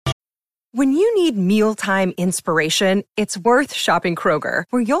When you need mealtime inspiration, it's worth shopping Kroger,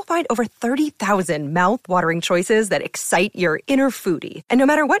 where you'll find over 30,000 mouth-watering choices that excite your inner foodie. And no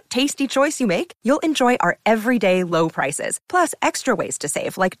matter what tasty choice you make, you'll enjoy our everyday low prices, plus extra ways to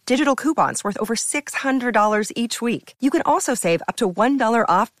save, like digital coupons worth over $600 each week. You can also save up to $1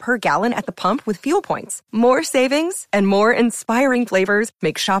 off per gallon at the pump with fuel points. More savings and more inspiring flavors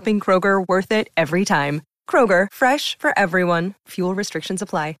make shopping Kroger worth it every time. Kroger, fresh for everyone. Fuel restrictions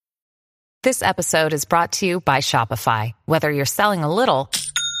apply. This episode is brought to you by Shopify. Whether you're selling a little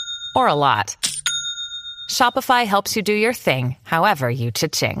or a lot, Shopify helps you do your thing, however you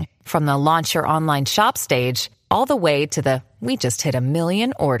cha-ching. From the launch your online shop stage, all the way to the we just hit 1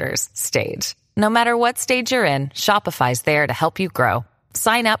 million orders stage. No matter what stage you're in, Shopify's there to help you grow.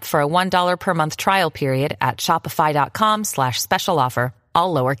 Sign up for a $1 per month trial period at shopify.com/special offer,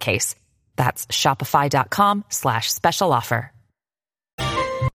 all lowercase. That's shopify.com/special offer.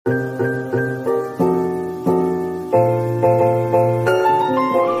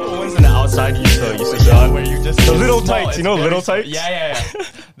 Outside you used to done where you just the little tights, you know, little tights. Yeah.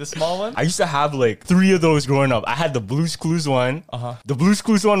 The small one. I used to have like 3 of those growing up. I had the Blue's Clues one. The Blue's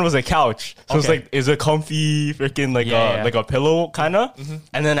Clues one was a couch, so it's a comfy freaking like a pillow kind of.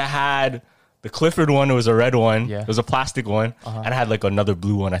 And then I had the Clifford one. It was a red one. It was a plastic one. And I had like another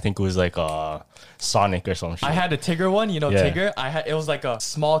blue one. I think it was like Sonic or some shit. I had a Tigger one, Tigger. It was like a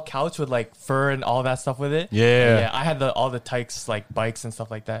small couch with like fur and all that stuff with it. Yeah. I had all the Tykes like bikes and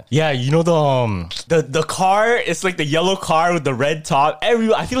stuff like that. Yeah, you know the car, it's like the yellow car with the red top.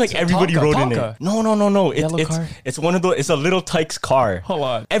 I feel like everybody rode in it. No. It's one of those. It's a little Tykes car. Hold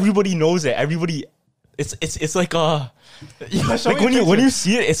on. Everybody knows it. It's like like when you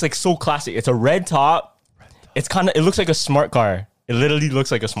see it, it's like so classic. It's a red top. It looks like a smart car. It literally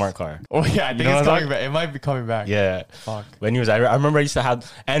looks like a smart car. Oh yeah, I think it's coming back. It might be coming back. Yeah. Fuck. But anyways, I remember I used to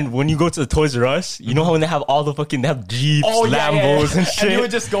have, and when you go to the Toys R Us, you know how when they have all the they have Jeeps, Lambos and shit. And you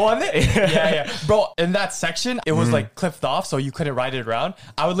would just go on it? Yeah. Bro, in that section, it was like clipped off, so you couldn't ride it around.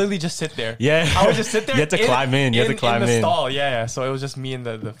 I would literally just sit there. Yeah. I would just sit there. You had to climb in. You had to climb in. In the stall, yeah. So it was just me and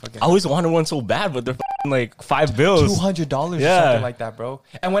the fucking... I always wanted one so bad, but they're like $5 bills. $200 or something like that, bro.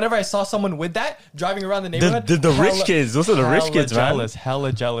 And whenever I saw someone with that, driving around the neighborhood... The rich kids. Those are the rich kids, man.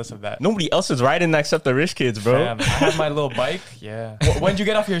 Hella jealous of that. Nobody else is riding that except the rich kids, bro. Damn, I had my little bike. Yeah. When did you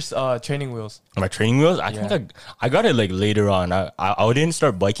get off your training wheels? My training wheels? I think I got it like later on. I didn't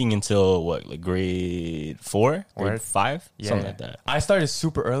start biking until like grade 4, grade 5, something like that. I started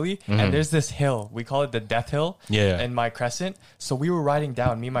super early, and there's this hill. We call it the Death Hill. Yeah. In my crescent. So we were riding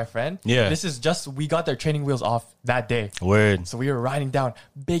down, me and my friend. Yeah. This is we got their training wheels off that day. Word. So we were riding down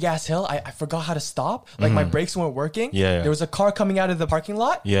big ass hill. I forgot how to stop. Like my brakes weren't working. Yeah. There was a car coming out of the parking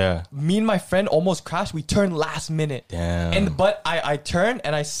lot. Yeah. Me and my friend almost crashed. We turned last minute. Damn. But I turned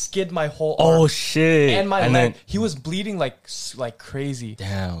and I skid my whole arm. Oh shit. And my leg. He was bleeding like crazy.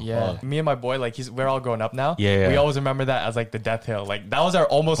 Damn. Yeah. Me and my boy, we're all grown up now. Yeah. We always remember that as like the death hill. Like that was our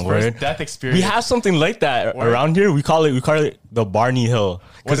almost first death experience. We have something like that around here. We call it the Barney Hill.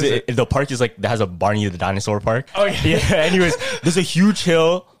 Because the park is that has a Barney the dinosaur park. Oh yeah. Anyways, there's a huge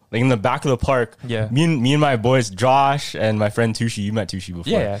hill like in the back of the park. Yeah. Me and my boys, Josh and my friend Tushi. You met Tushi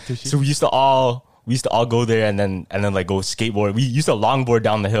before. Yeah, Tushi. So we used to all go there and then like go skateboard. We used to longboard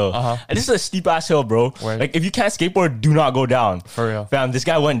down the hill. And this is a steep ass hill, bro. Word. Like if you can't skateboard, do not go down. For real. Fam, this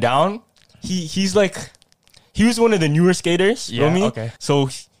guy went down. He was one of the newer skaters. Yeah, you know what I mean? Okay. So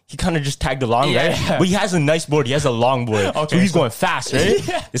he kind of just tagged along, right? Yeah. But he has a nice board. He has a long board. Okay, so he's going fast, right?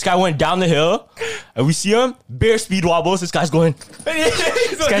 This guy went down the hill, and we see him, bare speed wobbles. This guy's going,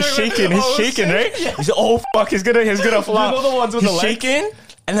 this guy's shaking. He's shaking, right? Yeah. He said, oh, fuck, he's gonna flop. You know the ones with he's the legs? shaking,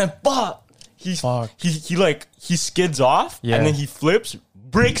 and then, he skids off, and then he flips,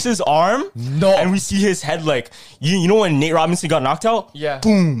 breaks his arm, and we see his head like, you know when Nate Robinson got knocked out? Yeah.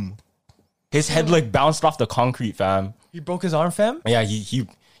 Boom. His head like bounced off the concrete, fam. He broke his arm, fam? Yeah,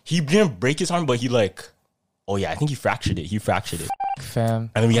 he didn't break his arm, but I think he fractured it. Fam.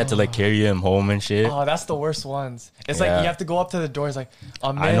 And then we had to like carry him home and shit. Oh, that's the worst ones. It's like you have to go up to the door. It's like,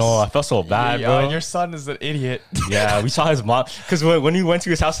 I know. I felt so bad, bro. Your son is an idiot. Yeah, we saw his mom. Because when we went to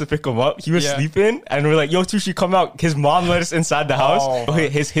his house to pick him up, he was sleeping. And we are like, yo, Tushi, come out. His mom let us inside the house. Oh,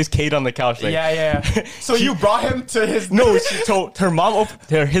 his Kate on the couch. Like, yeah. So you brought him to his... No,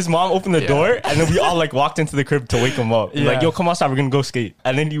 his mom opened the door. And then we all like walked into the crib to wake him up. Like, yo, come outside. We're going to go skate.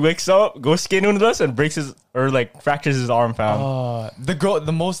 And then he wakes up, goes skating with us and fractures his arm, fam.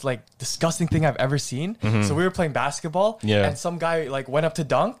 The most like disgusting thing I've ever seen. So we were playing basketball, and some guy like went up to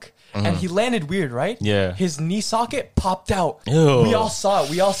dunk, and he landed weird, right? Yeah. His knee socket popped out. Ew. We all saw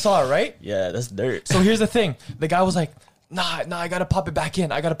it, right? Yeah, that's dirt. So here's the thing: the guy was like, Nah, I gotta pop it back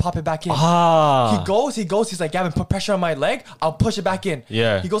in. Ah. He goes. He's like, Gavin, put pressure on my leg. I'll push it back in.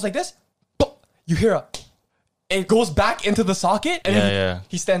 Yeah. He goes like this. Boom. You hear it goes back into the socket. And then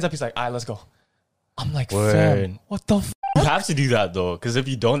he stands up. He's like, all right, let's go. I'm like, fam, what the f? You have to do that though, because if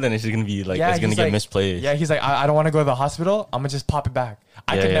you don't, then it's just gonna be like it's gonna get misplaced. Yeah, he's like, I don't want to go to the hospital. I'm gonna just pop it back.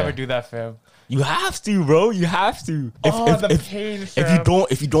 I could never do that, fam. You have to, bro. You have to. Pain, fam.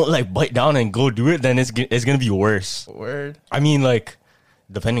 If you don't like bite down and go do it, then it's gonna be worse. Word. I mean, like,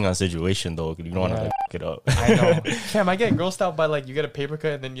 depending on the situation though, you don't want to like fuck it up. I know. Fam, I get grossed out by like you get a paper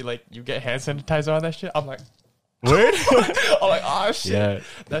cut and then you get hand sanitizer on that shit. I'm like, word. I'm like, oh shit. Yeah.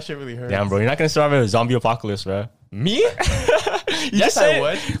 That shit really hurts. Damn, bro, you're not gonna survive a zombie apocalypse, bro. Me? Yes, I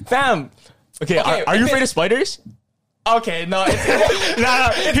would. Fam. Okay, are you afraid of spiders? Okay, no.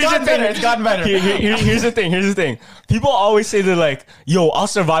 It's gotten better. Here's the thing. People always say they're like, yo, I'll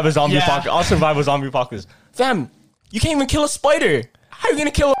survive a zombie apocalypse. Fam, you can't even kill a spider. How are you gonna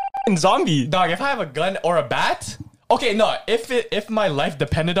kill a zombie? Dog, if I have a gun or a bat, okay, no. If my life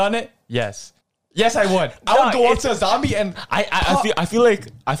depended on it, yes, I would. I would go up to a zombie and I feel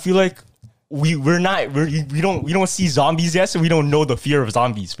like we don't see zombies yet, so we don't know the fear of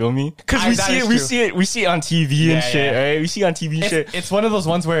zombies. Feel me? Because we see it on TV and shit, right? We see it on TV shit. It's one of those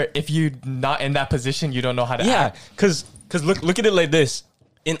ones where if you're not in that position, you don't know how to act. Because look at it like this.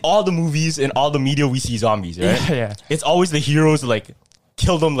 In all the movies, in all the media, we see zombies, right? Yeah. It's always the heroes like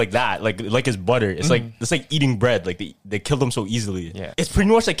kill them like that, like it's butter. It's like eating bread. Like they kill them so easily. Yeah. It's pretty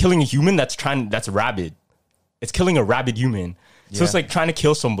much like killing a human that's rabid. It's killing a rabid human. So it's like trying to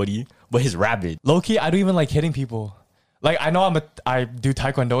kill somebody, but he's rabid. Low-key, I don't even like hitting people. Like, I know I do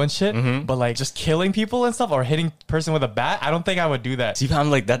taekwondo and shit, but like just killing people and stuff or hitting person with a bat, I don't think I would do that. See,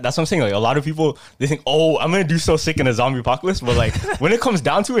 I'm like, that's what I'm saying. Like, a lot of people, they think, oh, I'm going to do so sick in a zombie apocalypse. But like, when it comes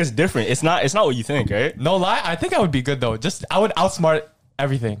down to it, it's different. It's not what you think, right? No lie, I think I would be good though. I would outsmart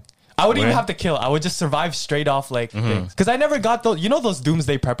everything. I wouldn't even have to kill. I would just survive straight off like things. Because I never got those, those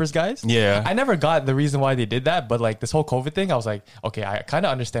doomsday preppers guys? Yeah. I never got the reason why they did that. But like this whole COVID thing, I was like, okay, I kind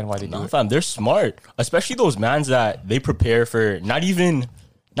of understand why they do it. Fam, they're smart. Especially those mans that they prepare for not even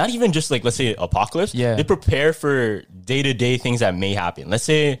just like, let's say, apocalypse. Yeah. They prepare for day-to-day things that may happen. Let's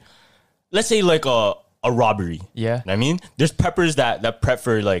say like a robbery. Yeah. You know what I mean? There's preppers that prep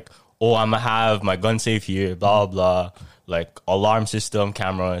for like, oh, I'm going to have my gun safe here, blah, blah. Like alarm system,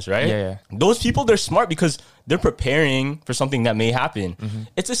 cameras, right? Yeah. Those people, they're smart because they're preparing for something that may happen.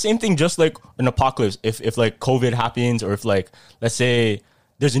 It's the same thing, just like an apocalypse. If like COVID happens, or if like, let's say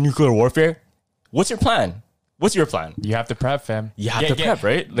there's a nuclear warfare, what's your plan? What's your plan? You have to prep, fam. You have to prep,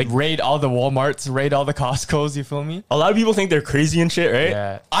 right? Like raid all the Walmarts, raid all the Costco's, you feel me? A lot of people think they're crazy and shit, right?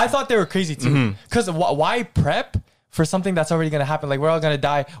 Yeah. I thought they were crazy too. Because why prep for something that's already gonna happen? Like, we're all gonna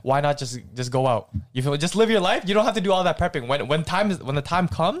die. Why not just go out? You feel? Just live your life. You don't have to do all that prepping. When the time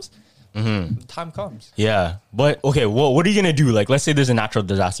comes, the time comes. Yeah, but okay. Well, what are you gonna do? Like, let's say there's a natural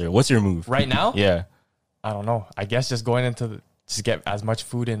disaster. What's your move right now? Yeah, I don't know. I guess just going into just get as much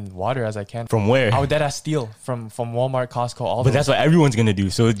food and water as I can. From where? I would deadass steal from Walmart, Costco, all. But that's what everyone's gonna do.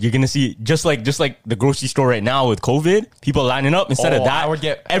 So you're gonna see just like the grocery store right now with COVID, people lining up. Instead of that, I would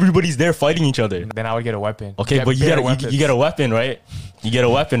get everybody's there fighting each other. Then I would get a weapon. Okay, but you get a weapon, right? You get a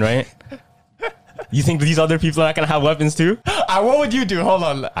weapon, right? You think these other people are not gonna have weapons too? What would you do? Hold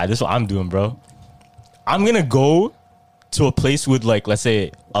on. This is what I'm doing, bro. I'm gonna go to a place with like, let's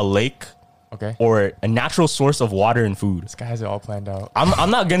say, a lake. Okay. Or a natural source of water and food. This guy has it all planned out. I'm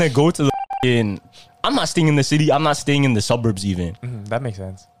not gonna go to I'm not staying in the city. I'm not staying in the suburbs even. That makes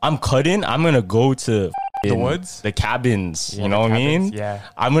sense. I'm gonna go to the woods, the cabins. You know what I mean? Yeah.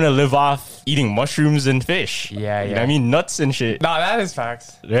 I'm gonna live off eating mushrooms and fish. Yeah. You know what I mean? Nuts and shit. No, that is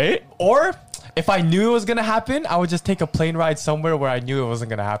facts. Right? Or if I knew it was gonna happen, I would just take a plane ride somewhere where I knew it wasn't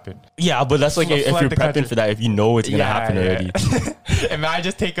gonna happen. Yeah, but that's like if you're prepping for that, if you know it's gonna happen already. If I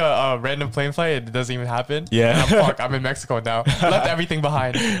just take a random plane flight, it doesn't even happen. Yeah. I'm in Mexico now. Left everything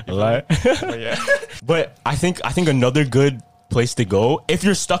behind. But yeah. But I think another good place to go if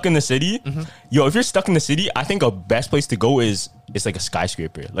you're stuck in the city, if you're stuck in the city, I think a best place to go is like a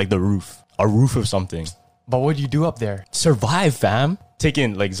skyscraper, like a roof of something. But what do you do up there? Survive, fam.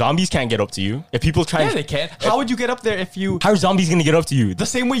 Like zombies can't get up to you. If people try, they can. How would you get up there if you? How are zombies gonna get up to you? The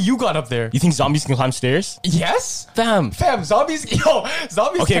same way you got up there. You think zombies can climb stairs? Yes, fam. Zombies can't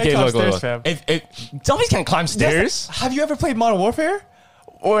climb stairs, fam. If zombies can't climb stairs, have you ever played Modern Warfare?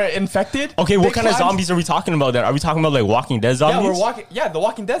 Or Infected? Okay, what kind of zombies are we talking about then? Are we talking about like Walking Dead zombies? The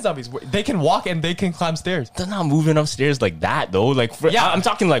Walking Dead zombies. They can walk and they can climb stairs. They're not moving upstairs like that though. Like, I'm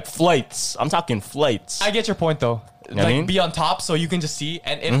talking like flights. I'm talking flights. I get your point though. like be on top so you can just see,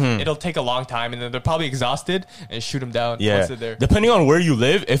 and it'll take a long time, and then they're probably exhausted and shoot them down. Yeah, once they're there. Depending on where you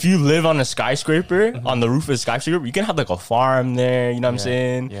live, if you live on a skyscraper, on the roof of a skyscraper, you can have like a farm there. You know what I'm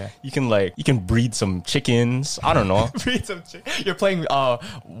saying? Yeah. You can breed some chickens. I don't know. Breed some You're playing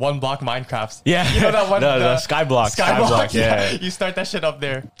one block Minecrafts. Yeah, you know that one. the skyblock. Skyblock. Yeah. You start that shit up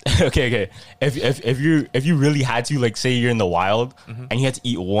there. Okay. If you really had to, like, say you're in the wild and you had to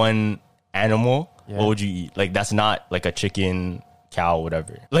eat one animal, what would you eat? Like, that's not like a chicken, cow,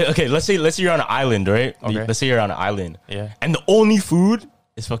 whatever. Like, okay, let's say you're on an island, right? Okay. Let's say you're on an island. Yeah. And the only food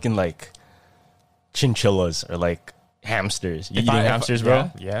is fucking like chinchillas or like hamsters. You eating hamsters,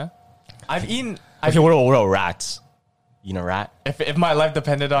 bro? Yeah. I've eaten. Okay, what about rats? You know, rat? If my life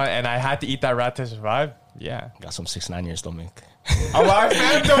depended on and I had to eat that rat to survive, yeah. Got some 6ix9ine in your stomach. Oh,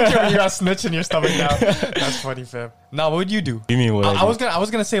 fam, don't care when you got snitch in your stomach now. That's funny, fam. Now, what would you do? You mean what? I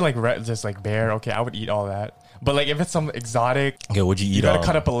was gonna say like just like bear. Okay, I would eat all that. But like if it's some exotic, okay, would you eat? You gotta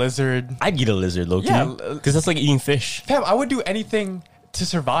cut up a lizard. I'd eat a lizard, low key. Yeah, because that's like eating fish. Fam, I would do anything to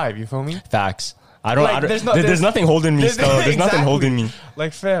survive. You feel me? Facts. There's nothing holding me. There's nothing holding me.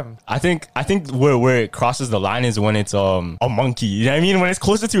 Like, fam. I think where it crosses the line is when it's a monkey. You know what I mean? When it's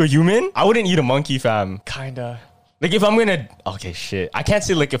closer to a human, I wouldn't eat a monkey, fam. Kinda. Like if I'm gonna, okay, shit. I can't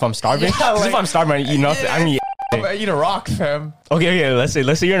say like if I'm starving. Yeah, like, if I'm starving, I eat nothing. I mean, I'm gonna eat a rock, fam. Okay. Let's say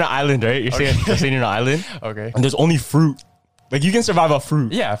you're on an island, right? You're saying you're on an island. Okay. And there's only fruit. Like you can survive off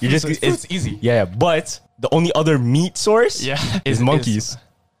fruit. Yeah. Fruit's easy. Yeah, but the only other meat source is monkeys.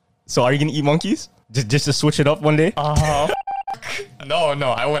 So are you gonna eat monkeys? Just to switch it up one day? No,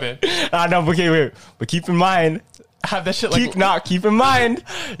 I wouldn't. No, okay, wait. But keep in mind, have that shit keep in mind,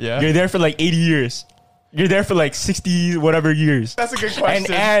 you're there for like 80 years. You're there for like 60 whatever years. That's a good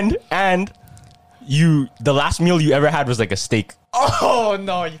question. And the last meal you ever had was like a steak. Oh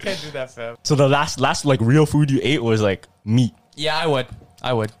no, you can't do that, fam. So the last like real food you ate was like meat. Yeah, I would.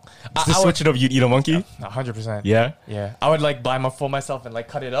 To switch it up, you'd eat a monkey? 100%. Yeah? Yeah. I would like blindfold myself and like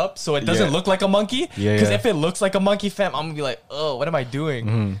cut it up so it doesn't look like a monkey. Yeah. Because if it looks like a monkey, fam, I'm gonna be like, oh, what am I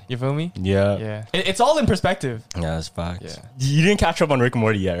doing? You feel me? Yeah. Yeah. It's all in perspective. Yeah, that's facts. Yeah. You didn't catch up on Rick and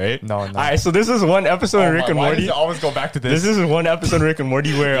Morty yet, right? No. All right, so this is one episode of Rick and Morty. Why does it always go back to this? This is one episode of Rick and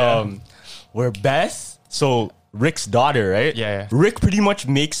Morty where Beth, so Rick's daughter, right? Yeah. Rick pretty much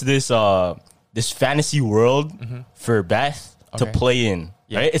makes this fantasy world for Beth to play in.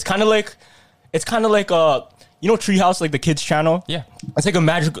 Right? It's kind of like you know Treehouse, like the kids channel? Yeah. It's like a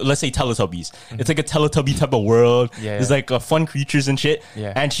magical, let's say Teletubbies. It's like a Teletubby type of world. Yeah. There's like fun creatures and shit.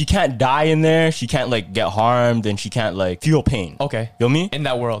 Yeah. And she can't die in there. She can't like get harmed and she can't like feel pain. Okay. Feel me? In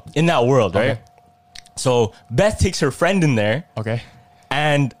that world. Right? So Beth takes her friend in there. Okay.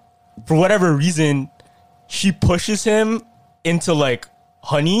 And for whatever reason, she pushes him into like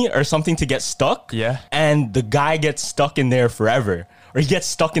honey or something to get stuck. Yeah. And the guy gets stuck in there forever. Or he gets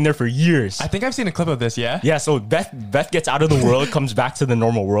stuck in there for years. I think I've seen a clip of this, yeah? Yeah, so Beth gets out of the world, comes back to the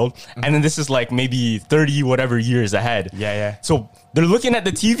normal world. And then this is like maybe 30 whatever years ahead. Yeah. So they're looking at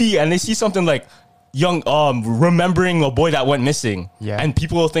the TV and they see something like remembering a boy that went missing. Yeah. And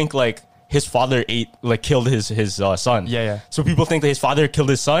people will think like his father killed his son. Yeah. So people think that his father killed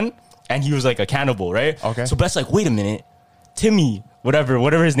his son and he was like a cannibal, right? Okay. So Beth's like, wait a minute, Timmy,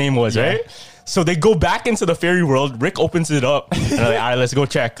 whatever his name was, right? So they go back into the fairy world. Rick opens it up. And they're like, all right, let's go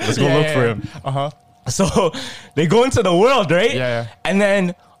check. Let's go look for him. So they go into the world, right? Yeah. And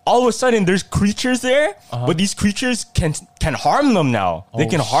then all of a sudden there's creatures there, but these creatures can harm them now. They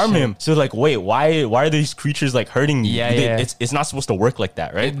can harm him. So like, wait, why are these creatures like hurting me? Yeah. It's not supposed to work like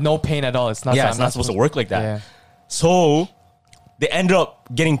that, right? No pain at all. It's not. Yeah, it's not supposed to work like that. Yeah. So they end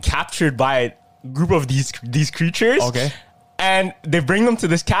up getting captured by a group of these creatures. Okay. And they bring them to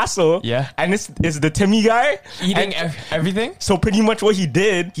this castle. Yeah. And it's the Timmy guy. Eating everything? So pretty much what he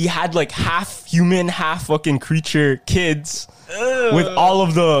did, he had like half human, half fucking creature kids with all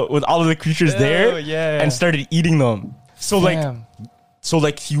of the creatures there. Yeah. And started eating them. So Damn.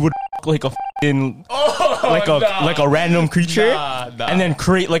 like he would like a fucking like a random creature and then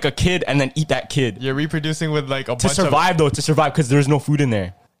create like a kid and then eat that kid. You're reproducing with like a bunch to survive because there's no food in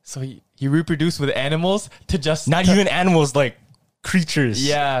there. So he reproduced with animals to just... Not even animals, like creatures.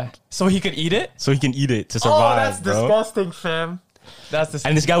 Yeah. So he could eat it? So he can eat it to survive, that's disgusting, fam. That's disgusting.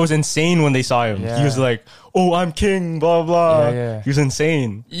 And this guy was insane when they saw him. Yeah. He was like, oh, I'm king, blah, blah. Yeah. He was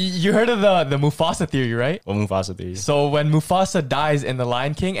insane. You heard of the Mufasa theory, right? What Mufasa theory? So when Mufasa dies in The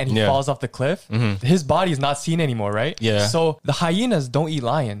Lion King and he falls off the cliff, his body is not seen anymore, right? Yeah. So the hyenas don't eat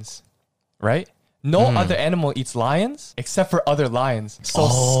lions, right? No other animal eats lions except for other lions. So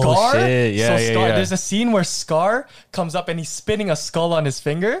Scar, there's a scene where Scar comes up and he's spinning a skull on his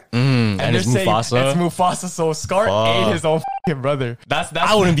finger, and it's Mufasa. It's Mufasa. So Scar ate his own fucking brother. That's.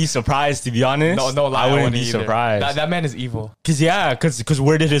 I wouldn't be surprised, to be honest. No, I wouldn't be surprised. That man is evil. Cause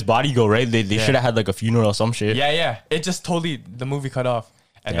where did his body go? Right? They should have had like a funeral or some shit. Yeah. It just totally the movie cut off.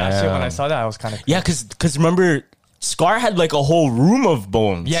 And that shit, when I saw that, I was kind of... Yeah, because remember, Scar had like a whole room of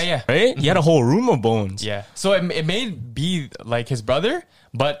bones. Yeah. Right? He had a whole room of bones. Yeah. So it may be like his brother,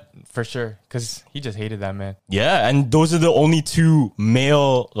 but for sure, because he just hated that man. Yeah, and those are the only 2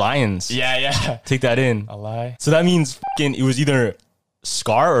 male lions. Yeah. Take that in. A lie. So that means it was either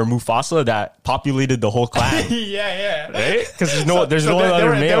Scar or Mufasa that populated the whole clan. Yeah. Right? Because there's no other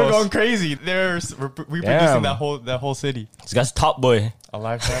males. They were going crazy. They're reproducing that whole city. This guy's top boy.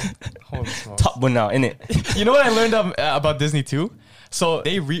 Alive, fam. Holy smokes. Top boy now, innit? You know what I learned about Disney too? So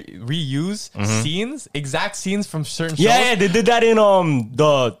they reuse scenes, exact scenes from certain shows. Yeah, they did that in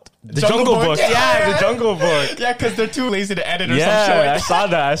the Jungle Book. Yeah, the Jungle Book. Yeah, because they're too lazy to edit or some shit. Yeah, I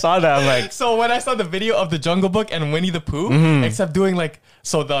saw that. I'm like, so when I saw the video of the Jungle Book and Winnie the Pooh, except doing like,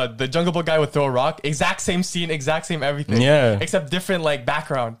 so the Jungle Book guy would throw a rock, exact same scene, exact same everything. Yeah. Except different like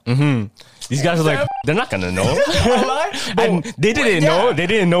background. These guys are like, they're not gonna know. And they didn't know. They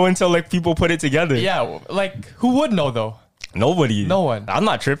didn't know until like people put it together. Yeah, like who would know though? Nobody. No one. I'm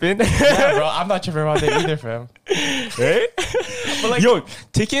not tripping. Yeah, bro. I'm not tripping about that either, fam. Right? But like, yo,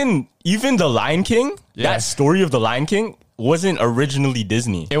 taking even the Lion King, that story of the Lion King wasn't originally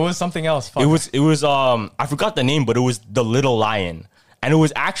Disney. It was something else. Fuck. It was I forgot the name, but it was The Little Lion. And it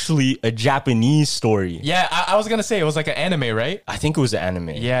was actually a Japanese story. Yeah, I was gonna say it was like an anime, right? I think it was an anime.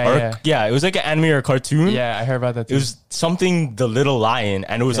 Yeah. It was like an anime or a cartoon. Yeah, I heard about that too. It was something The Little Lion,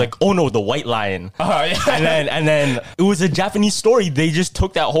 and it was like, oh no, the White Lion. Oh yeah. And then it was a Japanese story. They just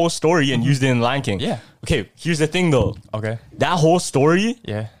took that whole story and used it in Lion King. Yeah. Okay, here's the thing though. Okay. That whole story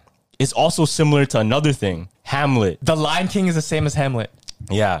is also similar to another thing, Hamlet. The Lion King is the same as Hamlet.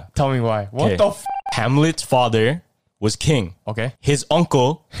 Yeah. Tell me why. What the f? Hamlet's father was king. Okay. His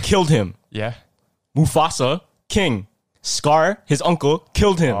uncle killed him. Yeah. Mufasa, king. Scar, his uncle,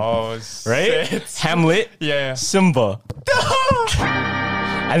 killed him. Oh, right? Shit. Hamlet, Yeah. Simba.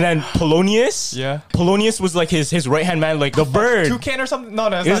 And then Polonius. Yeah. Polonius was like his right-hand man, like the bird. Toucan or something? No,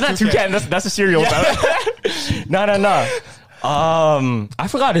 it's not toucan. That's a cereal. No. I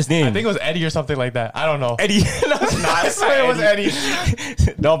forgot his name. I think it was Eddie or something like that. I don't know. Eddie. No, I swear it was Eddie.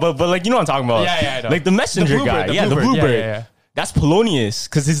 No, but like you know what I'm talking about. Yeah, I know. Like the messenger guy. The bluebird. Yeah. That's Polonius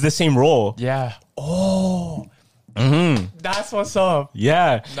because he's the same role. Yeah. Oh. That's what's up.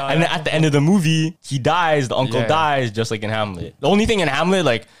 Yeah. No, and then at the end of the movie, he dies. The uncle Yeah. dies, just like in Hamlet. The only thing in Hamlet,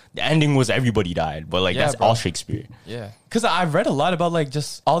 like the ending was everybody died, but like that's bro. all Shakespeare. Yeah. Because I've read a lot about like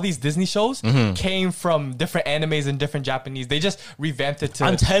just all these Disney shows came from different animes and different Japanese. They just revamped it to.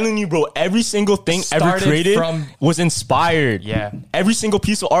 I'm telling you, bro, every single thing ever Started created from- was inspired. Yeah. Every single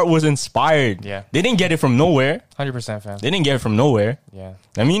piece of art was inspired. Yeah. They didn't get it from nowhere. 100%, fam. They didn't get it from nowhere. Yeah.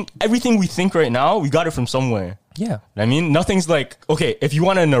 I mean, everything we think right now, we got it from somewhere. Yeah. I mean, nothing's like, okay, if you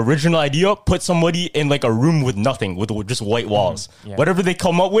want an original idea, put somebody in like a room with nothing, with just white walls. Yeah. Whatever they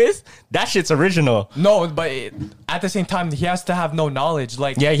come up with, that shit's original. No, but at the same time, he has to have no knowledge.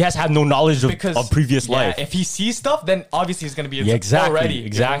 Like, Yeah, he has to have no knowledge of previous life. If he sees stuff, then obviously he's gonna be exactly, already. You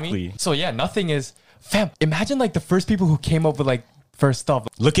know what I mean? So yeah, nothing is. Fam, imagine like the first people who came up with like first stuff.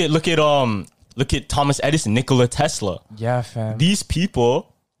 Look at Thomas Edison, Nikola Tesla. Yeah, fam. These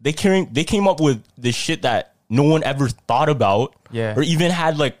people, they came up with the shit that no one ever thought about, or even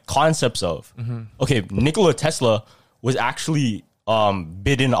had like concepts of. Okay, Nikola Tesla was actually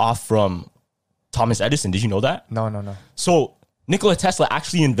bidden off from Thomas Edison. Did you know that? No. So Nikola Tesla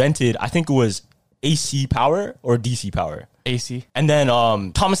actually invented, I think it was AC power or DC power. AC. And then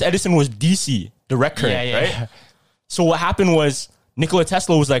Thomas Edison was DC, direct current, right? So what happened was Nikola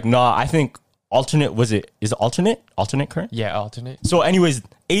Tesla was like, nah, I think alternate, is it alternate? Alternate current? Yeah, alternate. So anyways,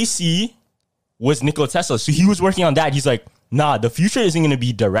 AC was Nikola Tesla. So he was working on that. He's like, nah, the future isn't going to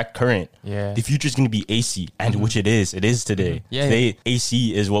be direct current. Yeah. The future is going to be AC, and which it is. It is today. Yeah, today,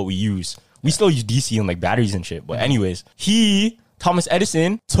 AC is what we use. We still use DC and like batteries and shit. But anyways, Thomas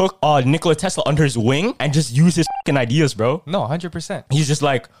Edison, took Nikola Tesla under his wing and just used his fucking ideas, bro. No, 100%.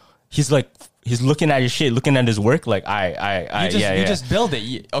 He's looking at his shit, looking at his work, like You just build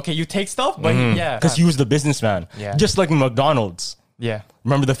it. Okay, you take stuff, but because he was the businessman. Yeah. Just like McDonald's. Yeah.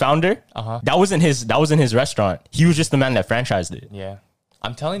 Remember the founder? That wasn't his restaurant. He was just the man that franchised it. Yeah.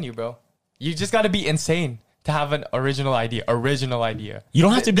 I'm telling you, bro. You just got to be insane to have an original idea. You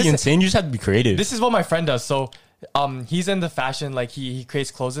don't have to be insane. You just have to be creative. This is what my friend does. So he's in the fashion, like he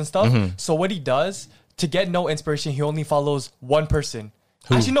creates clothes and stuff. So what he does to get no inspiration, he only follows one person.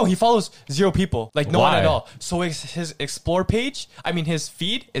 Who? Actually, no, he follows 0 people, like no one at all. So his explore page, his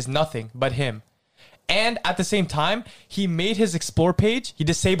feed is nothing but him. And at the same time, he made his explore page, he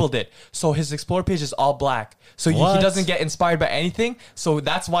disabled it. So his explore page is all black. So he doesn't get inspired by anything. So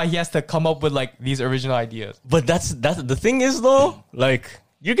that's why he has to come up with like these original ideas. But that's the thing is though, like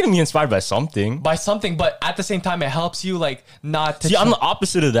you're going to be inspired by something. But at the same time, it helps you like not to... See, I'm the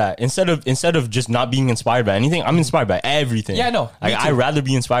opposite of that. Instead of just not being inspired by anything, I'm inspired by everything. Yeah, no. Like, I'd rather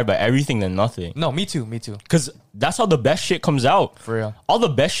be inspired by everything than nothing. No, me too. Because that's how the best shit comes out. For real. All the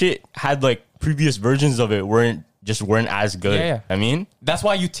best shit had like previous versions of it weren't as good. Yeah. I mean, that's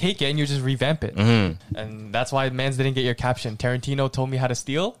why you take it and you just revamp it. And that's why mans didn't get your caption. Tarantino told me how to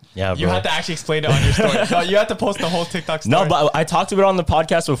steal. Yeah, you bro. had to actually explain it on your story. No, you had to post the whole TikTok story. No, but I talked about it on the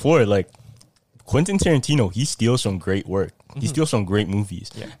podcast before. Like Quentin Tarantino, he steals some great work. He steals some great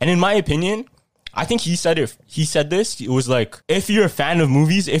movies. Yeah. And in my opinion, I think he said this. It was like, if you're a fan of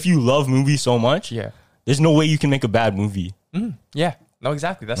movies, if you love movies so much, there's no way you can make a bad movie. Yeah. No,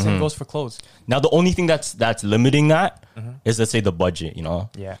 exactly. That same goes for clothes. Now, the only thing that's limiting that is, let's say, the budget, you know?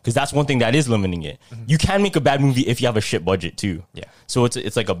 Yeah. Because that's one thing that is limiting it. You can make a bad movie if you have a shit budget, too. Yeah. So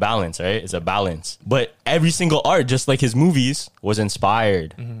it's like a balance, right? It's a balance. But every single art, just like his movies, was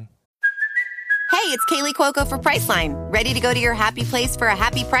inspired. Hey, it's Kaylee Cuoco for Priceline. Ready to go to your happy place for a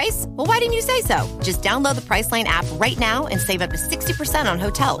happy price? Well, why didn't you say so? Just download the Priceline app right now and save up to 60% on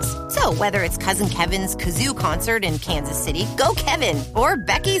hotels. So whether it's Cousin Kevin's Kazoo Concert in Kansas City, go Kevin, or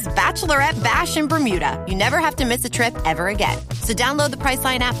Becky's Bachelorette Bash in Bermuda, you never have to miss a trip ever again. So download the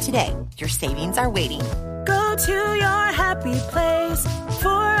Priceline app today. Your savings are waiting. Go to your happy place for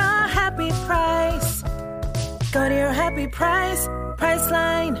a happy price. Go to your happy price,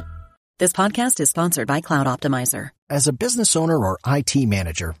 Priceline. This podcast is sponsored by Cloud Optimizer. As a business owner or IT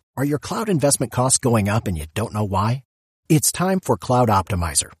manager, are your cloud investment costs going up and you don't know why? It's time for Cloud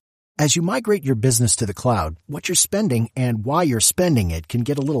Optimizer. As you migrate your business to the cloud, what you're spending and why you're spending it can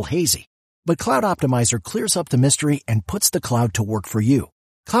get a little hazy. But Cloud Optimizer clears up the mystery and puts the cloud to work for you.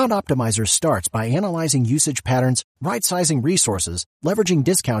 Cloud Optimizer starts by analyzing usage patterns, right-sizing resources, leveraging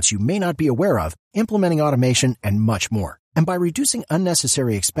discounts you may not be aware of, implementing automation, and much more. And by reducing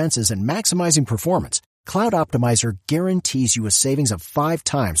unnecessary expenses and maximizing performance, Cloud Optimizer guarantees you a savings of 5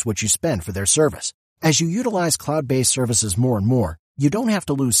 times what you spend for their service. As you utilize cloud-based services more and more, you don't have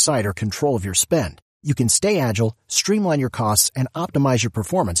to lose sight or control of your spend. You can stay agile, streamline your costs, and optimize your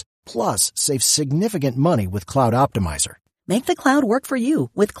performance, plus save significant money with Cloud Optimizer. Make the cloud work for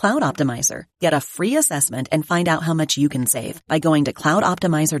you with Cloud Optimizer. Get a free assessment and find out how much you can save by going to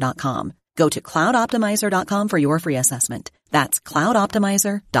cloudoptimizer.com. Go to cloudoptimizer.com for your free assessment. That's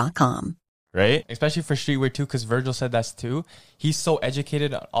cloudoptimizer.com. Right? Especially for streetwear too, because Virgil said that's too. He's so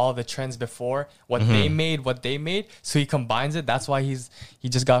educated on all the trends before, what they made, so he combines it. That's why he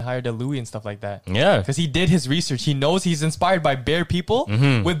just got hired to Louis and stuff like that. Yeah. Because he did his research. He knows he's inspired by bare people.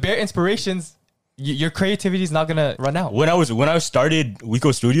 With bare inspirations, your creativity is not gonna run out. When I started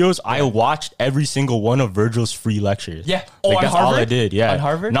Wiko Studios, I watched every single one of Virgil's free lectures. Yeah. Like, on that's Harvard? all I did. Yeah. On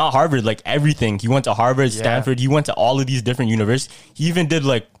Harvard? Not Harvard, like everything. He went to Harvard, Stanford. He went to all of these different universities. He even did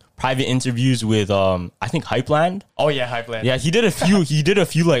like private interviews with I think Hypeland. Oh yeah, Hypeland. Yeah, he did a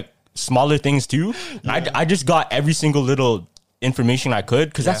few like smaller things too. And I just got every single little information I could,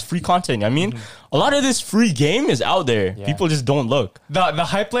 because that's free content. I mean, a lot of this free game is out there. People just don't look. The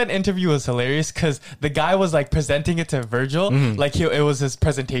Hypeland interview was hilarious because the guy was like presenting it to Virgil, like it was his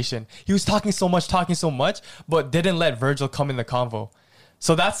presentation. He was talking so much, but didn't let Virgil come in the convo.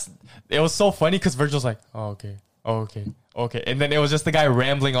 So it was so funny because Virgil's like, oh, okay. And then it was just the guy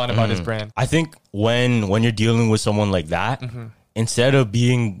rambling on about his brand. I think when you're dealing with someone like that, instead of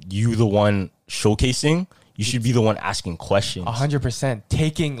being you the one showcasing, you should be the one asking questions. 100%.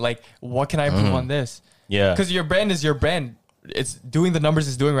 Taking like, what can I improve on this? Yeah. Because your brand is your brand. It's doing the numbers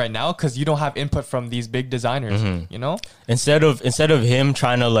it's doing right now because you don't have input from these big designers, you know? Instead of him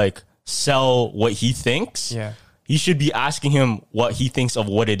trying to like sell what he thinks, he should be asking him what he thinks of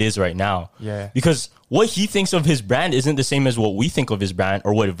what it is right now. Yeah. Because what he thinks of his brand isn't the same as what we think of his brand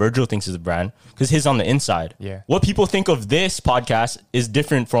or what Virgil thinks is the brand, because his on the inside. Yeah. What people think of this podcast is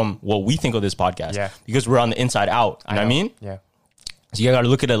different from what we think of this podcast. Yeah. Because we're on the inside out. You know what I mean? Yeah. So you got to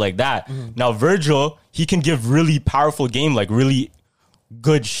look at it like that. Now, Virgil, he can give really powerful game, like really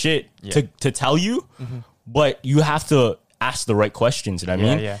good shit to tell you, but you have to ask the right questions. You know what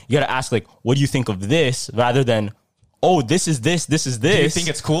I mean? Yeah. You got to ask like, what do you think of this, rather than, oh, this is this is this. Do you think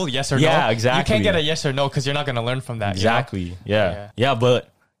it's cool? Yes or no? Yeah, exactly. You can't get a yes or no because you're not going to learn from that. Exactly. You know? Yeah.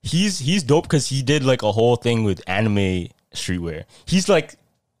 But He's dope because he did like a whole thing with anime streetwear. He's like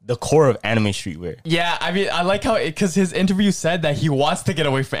the core of anime streetwear. Yeah, I mean, I like how, because his interview said that he wants to get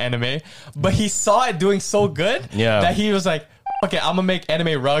away from anime, but he saw it doing so good that he was like, okay, I'm gonna make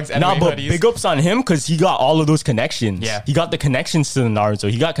anime rugs, anime but hoodies. big ups on him because he got all of those connections. Yeah. He got the connections to the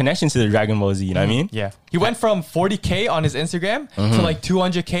Naruto. He got connections to the Dragon Ball Z, you know what I mean? Yeah. He went from 40K on his Instagram to like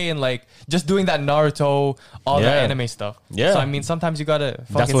 200K and like just doing that Naruto, all the anime stuff. Yeah. So, I mean, sometimes you gotta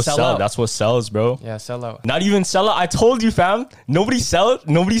fucking That's what sell out. That's what sells, bro. Yeah, sell out. Not even sell out. I told you, fam. Nobody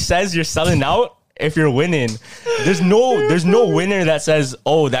says you're selling out if you're winning. There's no winner that says,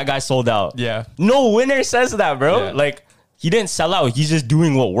 oh, that guy sold out. Yeah. No winner says that, bro. Yeah. Like, he didn't sell out. He's just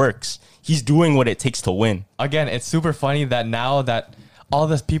doing what works. He's doing what it takes to win. Again, it's super funny that now that all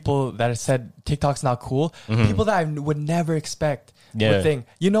the people that have said TikTok's not cool, people that I would never expect would think,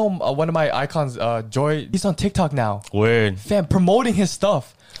 you know, one of my icons, Joy, he's on TikTok now. Word. Fam, promoting his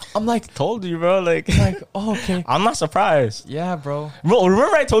stuff. I'm like, Told you, bro. Like, oh, okay. I'm not surprised. Yeah, bro. Bro,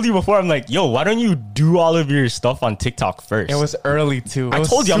 remember I told you before, I'm like, yo, why don't you do all of your stuff on TikTok first? It was early too. I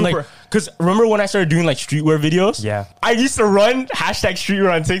told you, I'm like, because remember when I started doing like streetwear videos? Yeah. I used to run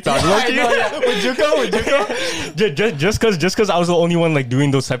 #streetwear on TikTok. I know, yeah. With Juco? just because I was the only one like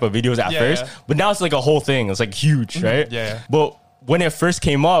doing those type of videos at first. Yeah. But now it's like a whole thing. It's like huge, right? Yeah. But when it first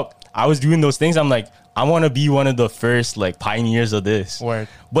came up, I was doing those things. I'm like, I want to be one of the first like pioneers of this. Word.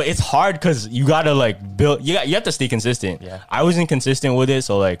 But it's hard because you gotta like build. You have to stay consistent. Yeah. I wasn't consistent with it,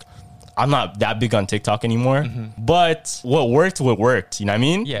 so like I'm not that big on TikTok anymore. But what worked. You know what I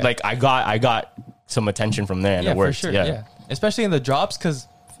mean? Yeah. Like I got some attention from there, and it worked. For sure. Yeah. Especially in the drops, because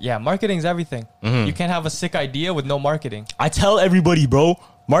marketing's everything. You can't have a sick idea with no marketing. I tell everybody, bro,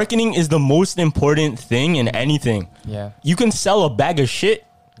 marketing is the most important thing in anything. Yeah. You can sell a bag of shit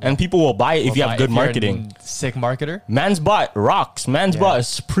and people will buy it if you have good marketing. Sick marketer. Man's bought rocks. Man's bought a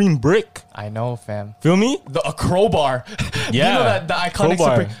Supreme brick. I know, fam. Feel me? A crowbar. Yeah. You know that the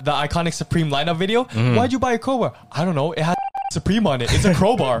iconic Supreme lineup video? Why'd you buy a crowbar? I don't know. It had Supreme on it. It's a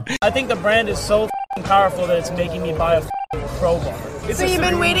crowbar. I think the brand is so powerful that it's making me buy a crowbar. So you've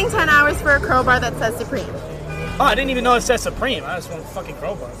been waiting 10 hours for a crowbar that says Supreme? Oh, I didn't even know it said Supreme. I just want a fucking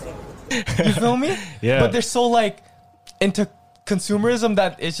crowbar. You feel me? Yeah. But they're so like into consumerism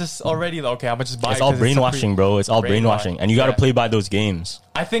that it's just already like, okay, I'm gonna just buy it. It's all brainwashing, bro. It's all brainwashing. And you got to play by those games.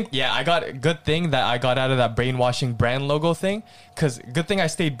 I think, I got a good thing that I got out of that brainwashing brand logo thing. Because good thing I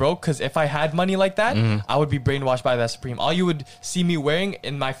stayed broke. Because if I had money like that, I would be brainwashed by that Supreme. All you would see me wearing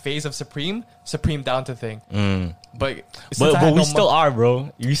in my phase of Supreme down to thing. But we still are,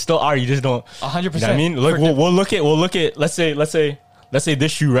 bro. You still are. You just don't. 100%. You know what I mean? Look, we'll look at. Let's say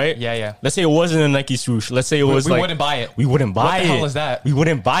this shoe, right? Yeah. Let's say it wasn't a Nike swoosh. Let's say it was we like... wouldn't buy it. We wouldn't buy it. What the hell is that? We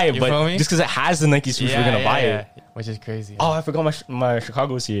wouldn't buy it, You feel but me? just because it has the Nike swoosh, we're going to buy it. Which is crazy. Oh, I forgot my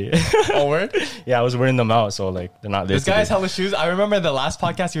Chicago's here. Oh, word? Yeah, I was wearing them out, so like they're not there. This guy has hella shoes. I remember the last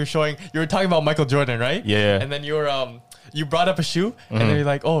podcast you were talking about Michael Jordan, right? Yeah. And then you brought up a shoe, and then you're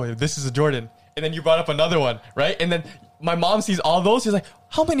like, oh, this is a Jordan. And then you brought up another one, right? And then my mom sees all those. She's like,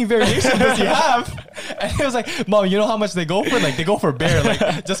 how many variations does he have? And he was like, Mom, you know how much they go for? Like, they go for bare,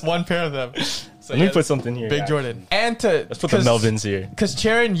 like just one pair of them. So, Let me put something here. Big Jordan. And let's put the Melvins here. Because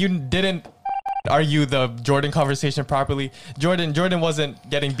Sharon, you didn't argue the Jordan conversation properly. Jordan wasn't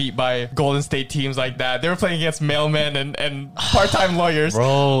getting beat by Golden State teams like that. They were playing against mailmen and part-time lawyers.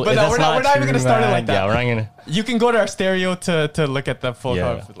 Bro, but we're not even going to start it like that. Yeah, we're not going to. You can go to our stereo to look at the full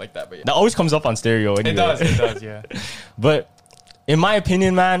cover like that. But That always comes up on stereo anyway. It does, yeah. But in my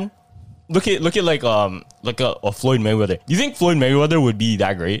opinion, man, look at like a Floyd Mayweather. You think Floyd Mayweather would be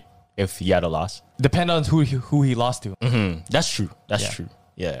that great if he had a loss? Depend on who he lost to. That's true. That's true.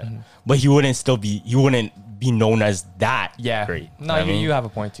 Yeah. But he wouldn't be known as that great. No, you have a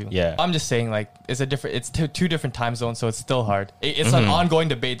point too. Yeah. I'm just saying, like, it's two different time zones, so it's still hard. It's an ongoing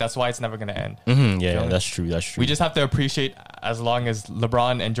debate. That's why it's never going to end. Yeah, that's true. We just have to appreciate, as long as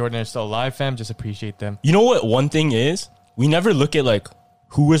LeBron and Jordan are still alive, fam, just appreciate them. You know what one thing is? We never look at like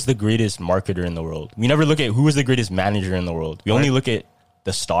who was the greatest marketer in the world. We never look at who was the greatest manager in the world. We only look at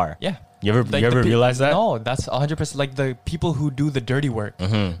the star. Yeah. You ever realize that? No, that's 100%. Like, the people who do the dirty work,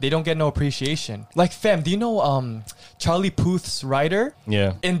 they don't get no appreciation. Like, fam, do you know Charlie Puth's writer?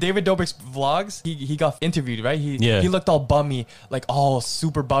 Yeah. In David Dobrik's vlogs, he got interviewed, right? He looked all bummy, like all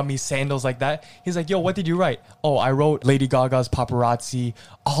super bummy, sandals like that. He's like, yo, what did you write? Oh, I wrote Lady Gaga's Paparazzi,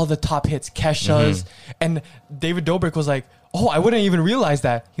 all the top hits, Kesha's. And David Dobrik was like, oh, I wouldn't even realize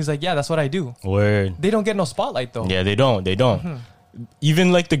that. He's like, yeah, that's what I do. Word. They don't get no spotlight, though. Yeah, they don't.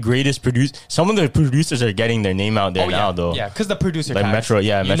 Even like the greatest some of the producers are getting their name out there now, though. Yeah, because the producer like tax. Metro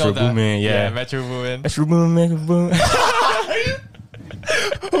Boomin, Metro Boomin. Metro Boomin, Metro Boomin.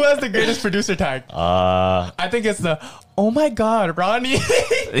 Who has the greatest producer tag? I think it's the oh my god, Ronnie.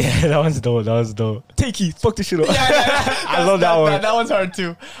 Yeah, that one's dope. Take Keith, fuck this shit up. I love that one. That one's hard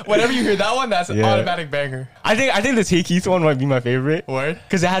too. Whenever you hear that one, that's an automatic banger. I think the Take Keith one might be my favorite. Word?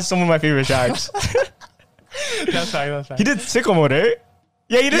 Because it has some of my favorite tracks. That's fine. He did Sicko Mode, right?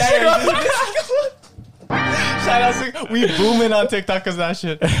 Yeah, he did Sicko Mode. Shout out to we booming on TikTok because that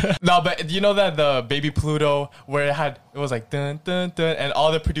shit. No, but you know that the Baby Pluto where it was like dun dun dun and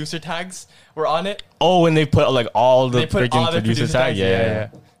all the producer tags were on it. Oh, when they put like all the freaking all producer tags. Yeah.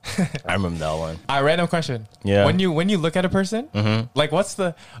 I remember that one. Random question. Yeah. When you look at a person, like what's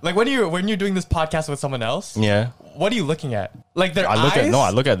the like when you're doing this podcast with someone else? Yeah. What are you looking at? Like their eyes? I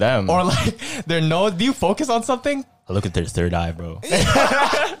look at them. Or like their nose. Do you focus on something? I look at their third eye, bro.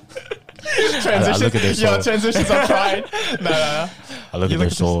 Transitions. I look at their soul. Yo, transitions are pride. No. I look at their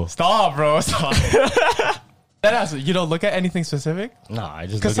soul. Stop, bro. Stop. You don't look at anything specific? Nah, I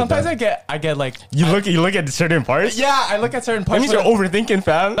just because sometimes I get like you look at certain parts. Yeah, I look at certain parts. That means you're overthinking,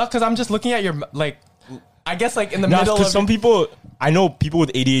 fam. No, because I'm just looking at your like. I guess like in the middle. Because some people, I know people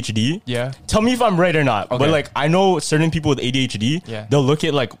with ADHD. Yeah. Tell me if I'm right or not. Okay. But like I know certain people with ADHD. Yeah. They'll look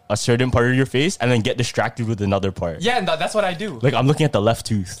at like a certain part of your face and then get distracted with another part. Yeah, and that's what I do. Like I'm looking at the left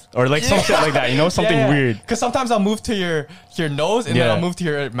tooth or like some shit like that. You know, something weird. Because sometimes I'll move to your nose and then I'll move to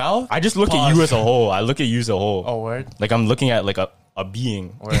your mouth. I just look at you as a whole. I look at you as a whole. Oh, word. Like I'm looking at like a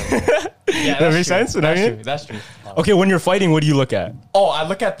being. Yeah, that makes sense. That's true. Okay, when you're fighting, what do you look at? Oh, I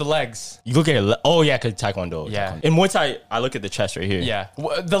look at the legs. You look at oh yeah, cause Taekwondo. Yeah. In Muay Thai, I look at the chest right here. Yeah,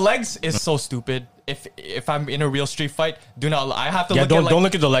 the legs is so stupid. If I'm in a real street fight, do not. I have to look don't at don't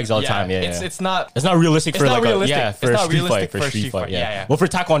look at the legs all the time. Yeah, it's not realistic for like for a street fight. For a street fight. Yeah. Well, for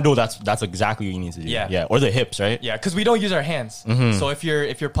Taekwondo, that's exactly what you need to do. Yeah. Or the hips, right? Yeah, because we don't use our hands. So if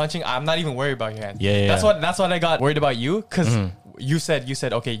you're punching, I'm not even worried about your hands. Yeah. That's what I got worried about you because. You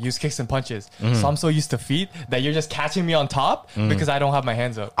said okay, use kicks and punches. So I'm so used to feet that you're just catching me on top because I don't have my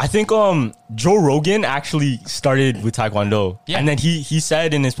hands up. I think Joe Rogan actually started with Taekwondo. Yeah. And then he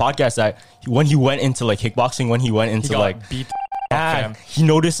said in his podcast that when he went into like kickboxing, when he went into like beat he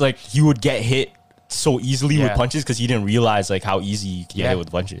noticed like he would get hit so easily with punches because he didn't realize like how easy you can get hit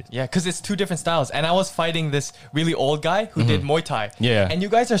with punches. Yeah, because it's two different styles. And I was fighting this really old guy who did Muay Thai. Yeah. And you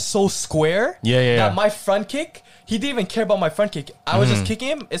guys are so square that my front kick, he didn't even care about my front kick. I was just kicking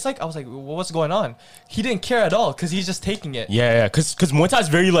him. It's like, I was like, well, what's going on? He didn't care at all because he's just taking it. Yeah. Because Muay Thai is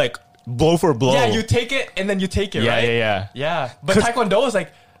very like blow for blow. Yeah, you take it and then you take it, right? Yeah. But Taekwondo is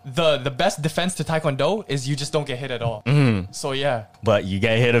like, the best defense to Taekwondo is you just don't get hit at all. So yeah. But you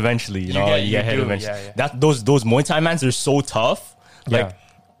get hit eventually, you know? You get hit eventually. Yeah. Those Muay Thai mans, they're so tough. Like,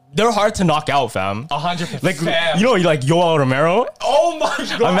 they're hard to knock out, fam. 100%. Like, you know, like Yoel Romero. Oh my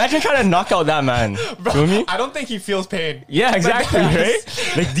God. Imagine trying to knock out that man. Bro, feel me? I don't think he feels pain. Yeah, exactly, right?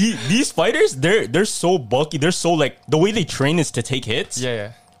 Like, these fighters, they're so bulky. They're so, like, the way they train is to take hits.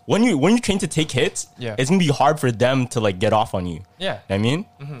 Yeah. When you train to take hits, it's gonna be hard for them to like get off on you. Yeah, you know what I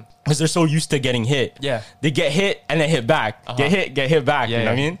mean, because they're so used to getting hit. Yeah, they get hit and then hit back. Get hit back. Yeah, you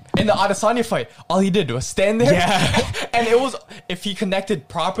know what I mean? In the Adesanya fight, all he did was stand there. Yeah, and it was if he connected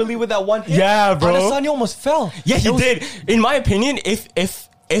properly with that one hit. Yeah, bro. Adesanya almost fell. Yeah, he did. In my opinion, if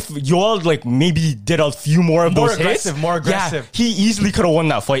Yoel like maybe did a few more of those hits, more aggressive, he easily could have won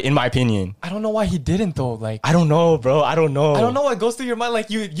that fight. In my opinion, I don't know why he didn't though. Like, I don't know, bro. I don't know what goes through your mind. Like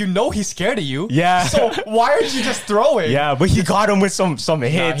you know he's scared of you. Yeah. So why aren't you just throwing? Yeah, but he got him with some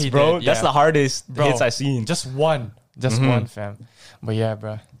hits, bro. Did, That's the hardest hits I've seen. Just one, fam. But yeah,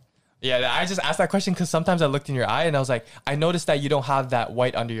 bro. Yeah, I just asked that question because sometimes I looked in your eye and I was like, I noticed that you don't have that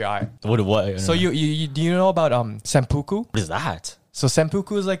white under your eye. What? So you do you know about Sanpaku? What is that? So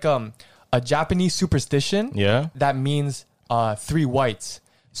Sanpaku is like a Japanese superstition. Yeah. That means 3 whites.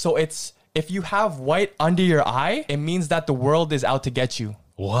 So it's if you have white under your eye, it means that the world is out to get you.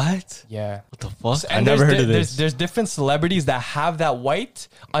 What? Yeah. What the fuck? So, I never heard of this. There's different celebrities that have that white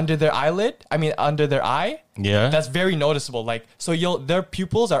under their eyelid. I mean, under their eye. Yeah. That's very noticeable. Like, so their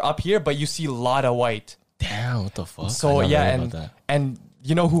pupils are up here, but you see a lot of white. Damn, what the fuck? So yeah, and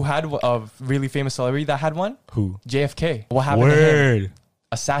you know who had a really famous celebrity that had one? Who? JFK. What happened to him?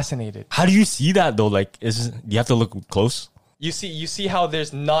 Assassinated. How do you see that though? Like, you have to look close? You see how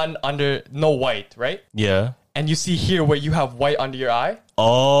there's no white, right? Yeah. And you see here where you have white under your eye.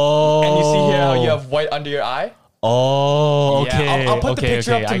 Oh. And you see here how you have white under your eye. Oh, okay. Yeah, I'll put the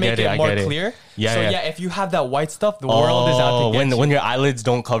picture up to make it more clear. Yeah, so yeah, if you have that white stuff, the world is out to get you. When your eyelids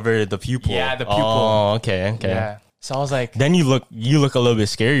don't cover the pupil. Yeah, the pupil. Oh, okay. Yeah. So I was like, then you look a little bit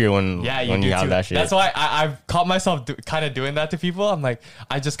scarier when you have that shit. That's why I've caught myself kind of doing that to people. I'm like,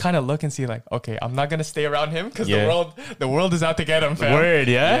 I just kind of look and see like, okay, I'm not gonna stay around him because the world is out to get him, fam. Word,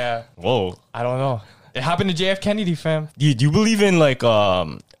 yeah? Yeah. Whoa. I don't know. It happened to JF Kennedy, fam. Do you believe in like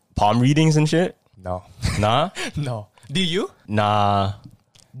palm readings and shit? No. Nah? No. Do you? Nah.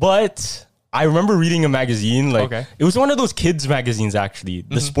 But I remember reading a magazine, like it was one of those kids magazines actually,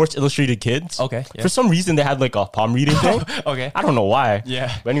 the Sports Illustrated Kids. Okay. Yeah. For some reason they had like a palm reading thing. Okay. I don't know why.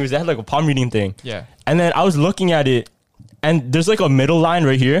 Yeah. But anyways, they had like a palm reading thing. Yeah. And then I was looking at it and there's like a middle line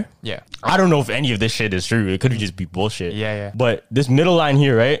right here. Yeah. I don't know if any of this shit is true. It could just be bullshit. Yeah, yeah. But this middle line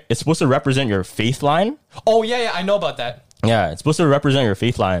here, right? It's supposed to represent your faith line. Oh, yeah, I know about that. Yeah, it's supposed to represent your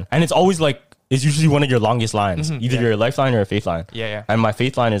faith line. And it's always like, it's usually one of your longest lines. Either your lifeline or a faith line. Yeah, yeah. And my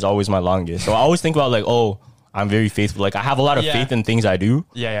faith line is always my longest. So I always think about like, oh, I'm very faithful. Like I have a lot of faith in things I do.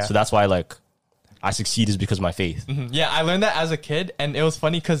 Yeah, yeah. So that's why like I succeed is because of my faith. Yeah, I learned that as a kid. And it was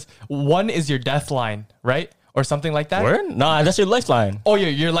funny because 1 is your death line, right? Or something like that. Word? Nah, that's your lifeline. Oh,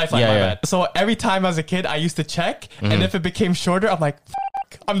 your lifeline, Yeah, my yeah. bad. So every time as a kid, I used to check. And if it became shorter, I'm like,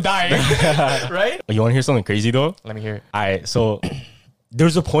 I'm dying. Right? You want to hear something crazy though? Let me hear it. All right, so there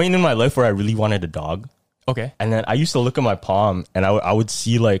was a point in my life where I really wanted a dog. Okay. And then I used to look at my palm and I would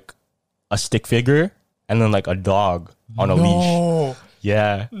see like a stick figure and then like a dog on a leash.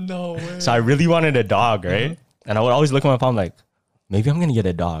 Yeah. No way. So I really wanted a dog, right? And I would always look at my palm like, maybe I'm going to get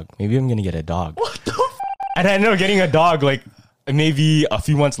a dog. Maybe I'm going to get a dog. What the f? And I ended up getting a dog like maybe a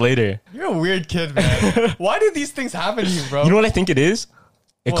few months later. You're a weird kid, man. Why do these things happen to you, bro? You know what I think it is?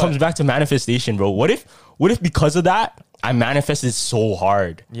 It comes back to manifestation, bro. What if because of that, I manifested so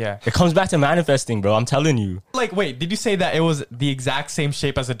hard? Yeah. It comes back to manifesting, bro. I'm telling you. Like, wait, did you say that it was the exact same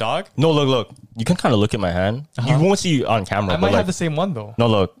shape as a dog? No, look. You can kind of look at my hand. You won't see it on camera. I but might like, have the same one, though. No,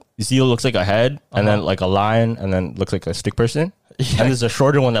 look. You see it looks like a head and then like a lion and then looks like a stick person. Yeah. And there's a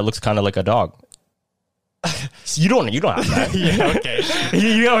shorter one that looks kind of like a dog. So you don't have that. Yeah, okay.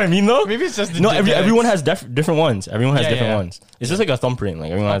 You know what I mean, though? Maybe it's just the everyone has different ones. Everyone has different yeah. ones. It's just like a thumbprint.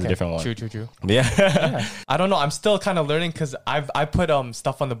 Like everyone has a different one. True. Yeah. I don't know. I'm still kind of learning because I put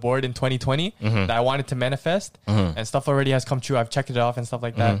stuff on the board in 2020 that I wanted to manifest, and stuff already has come true. I've checked it off and stuff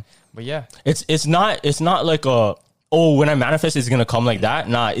like that. But yeah, it's not like when I manifest it's gonna come like that.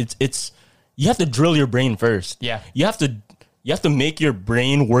 Nah, it's you have to drill your brain first. Yeah. You have to make your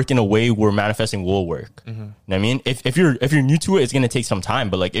brain work in a way where manifesting will work. You know what I mean? If you're new to it, it's gonna take some time.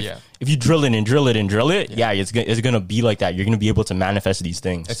 But like if you drill it, it's gonna be like that. You're gonna be able to manifest these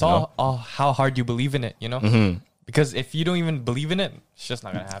things. It's all how hard you believe in it, you know? Because if you don't even believe in it, it's just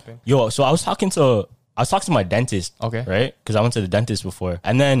not gonna happen. Yo, so I was talking to my dentist. Okay. Right? Because I went to the dentist before,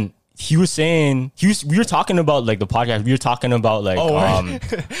 and then he was saying we were talking about like the podcast. We were talking about like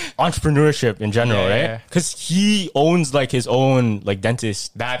entrepreneurship in general, right? Because he owns like his own like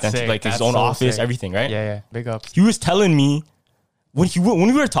dentist, like his own office, everything, right? Yeah. Big ups. He was telling me when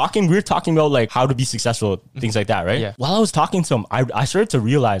we were talking about like how to be successful, things like that, right? Yeah. While I was talking to him, I started to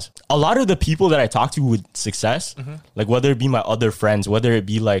realize a lot of the people that I talk to with success, like whether it be my other friends, whether it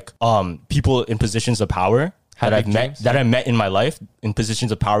be like people in positions of power that I met in my life in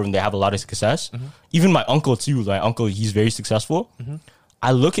positions of power and they have a lot of success. Even my uncle too. My uncle, he's very successful.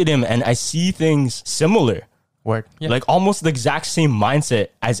 I look at him and I see things similar. Word. Yeah. Like almost the exact same mindset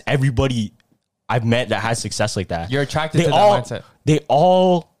as everybody I've met that has success like that. You're attracted to that mindset. They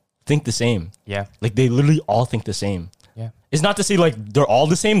all think the same. Yeah. Like they literally all think the same. Yeah. It's not to say like they're all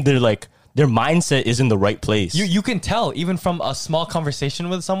the same. They're like their mindset is in the right place. You can tell even from a small conversation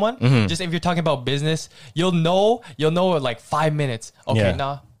with someone. Just if you're talking about business, you'll know in like 5 minutes. Okay,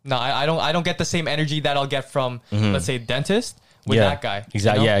 I don't get the same energy that I'll get from let's say dentist with that guy.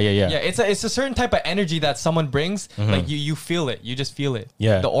 Exactly. You know? Yeah. It's a certain type of energy that someone brings. Like you feel it. You just feel it.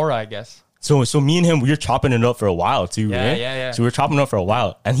 Yeah. The aura, I guess. So me and him, we were chopping it up for a while too, right? Yeah. So we were chopping it up for a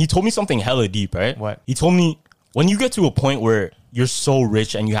while, and he told me something hella deep, right? What? He told me when you get to a point where you're so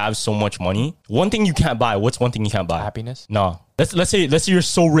rich and you have so much money, one thing you can't buy. What's one thing you can't buy? Happiness. No. Let's say you're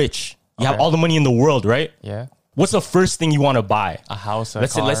so rich, you have all the money in the world, right? Yeah. What's the first thing you want to buy? A house.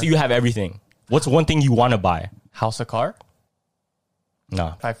 Let's say you have everything. What's one thing you want to buy? House, a car.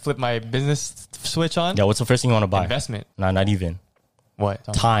 No. If I flip my business switch on. Yeah. What's the first thing you want to buy? Investment. Nah, not even. What?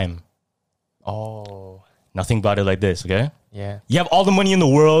 Time. Oh. Nothing about it like this, okay? Yeah. You have all the money in the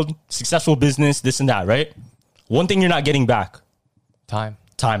world, successful business, this and that, right? One thing you're not getting back.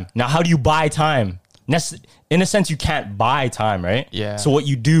 Time. Now, how do you buy time? In a sense, you can't buy time, right? Yeah. So what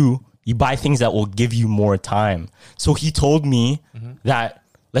you do, you buy things that will give you more time. So he told me that,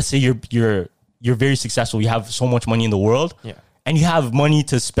 let's say you're very successful, you have so much money in the world, and you have money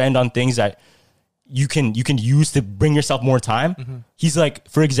to spend on things that you can use to bring yourself more time. He's like,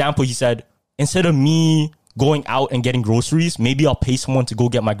 for example, he said, instead of me going out and getting groceries, maybe I'll pay someone to go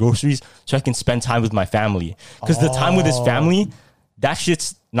get my groceries so I can spend time with my family. Because the time with his family, that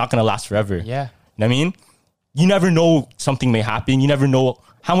shit's not going to last forever. Yeah. You know what I mean? You never know something may happen. You never know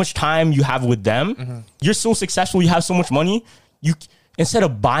how much time you have with them. You're so successful. You have so much money. You instead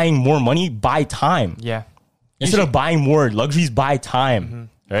of buying more money, buy time. Yeah. Instead of buying more luxuries, buy time.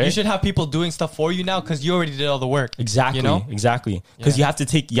 Right? You should have people doing stuff for you now because you already did all the work. Exactly. You know? Exactly. Because you have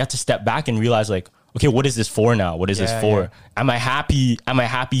to step back and realize like, okay, what is this for now? What is this for? Am I happy? Am I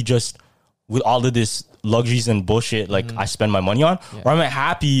happy just with all of this luxuries and bullshit like I spend my money on? Or am I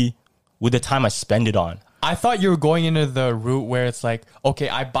happy with the time I spend it on? I thought you were going into the route where it's like, okay,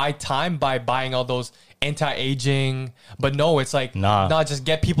 I buy time by buying all those anti-aging, but no, it's like, nah, just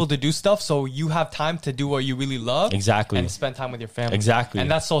get people to do stuff so you have time to do what you really love. Exactly. And spend time with your family. Exactly.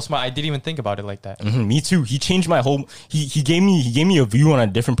 And that's so smart. I didn't even think about it like that. Me too. He changed my whole, he gave me a view on a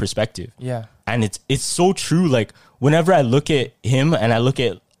different perspective. Yeah. And it's so true. Like whenever I look at him and I look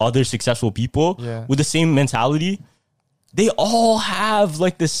at other successful people with the same mentality, they all have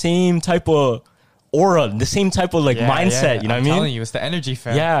like the same type of aura, the same type of like mindset. You know what I mean? I'm telling you, it's the energy,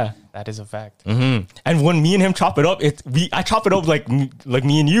 fam. Yeah. That is a fact. And when me and him chop it up, I chop it up like me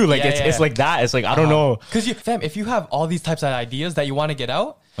and you. Like it's like that. It's like, I don't know. Because fam, if you have all these types of ideas that you want to get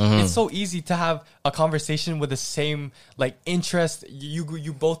out, it's so easy to have a conversation with the same like interest.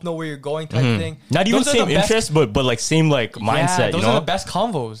 You both know where you're going type thing. Not even same interest, but like same like mindset. Those are the best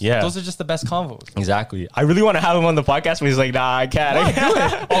convos. Yeah, those are just the best convos. Exactly. I really want to have him on the podcast, but he's like, nah, I can't. No, do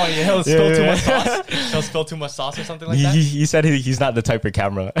it. Oh yeah, he'll spill too much sauce. He'll spill too much sauce or something like that. He said he's not the type for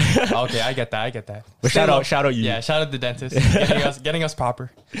camera. Okay, I get that. But shout out you. Yeah, shout out the dentist getting us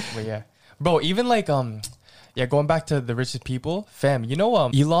proper. But yeah, bro, even like going back to the richest people, fam. You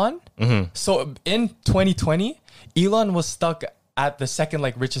know Elon. So in 2020, Elon was stuck at the second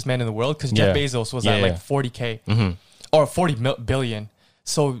like richest man in the world because Jeff Bezos was at like 40K or 40 billion.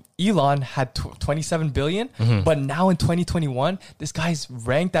 So Elon had 27 billion, but now in 2021, this guy's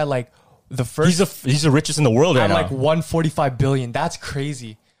ranked at like the first. He's the richest in the world right now. Like 145 billion. That's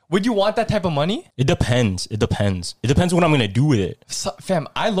crazy. Would you want that type of money? It depends. It depends what I'm going to do with it. So, fam,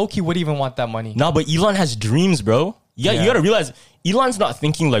 I low-key would even want that money. No, but Elon has dreams, bro. Yeah, you got to realize, Elon's not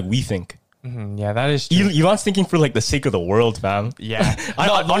thinking like we think. Yeah, that is true. Elon's thinking for like the sake of the world, fam. Yeah.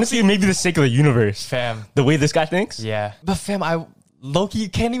 Honestly, maybe the sake of the universe. Fam. The way this guy thinks. Yeah. But fam, low-key, you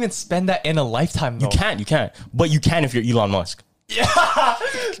can't even spend that in a lifetime, though. You can't. But you can if you're Elon Musk. Yeah,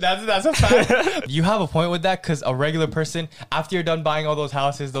 that's a fact. You have a point with that because a regular person, after you're done buying all those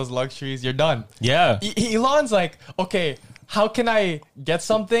houses, those luxuries, you're done. Yeah. Elon's like, okay, how can I get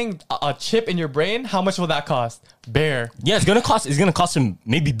something, a chip in your brain? How much will that cost? Bear. Yeah, it's gonna cost him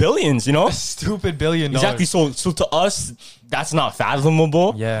maybe billions, you know? A stupid $1 billion. Exactly. So to us, that's not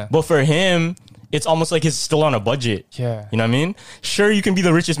fathomable. Yeah. But for him, it's almost like he's still on a budget. Yeah. You know what I mean? Sure, you can be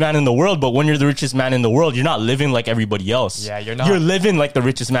the richest man in the world, but when you're the richest man in the world, you're not living like everybody else. Yeah, you're not. You're living like the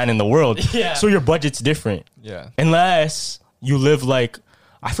richest man in the world. Yeah. So your budget's different. Yeah. Unless you live like,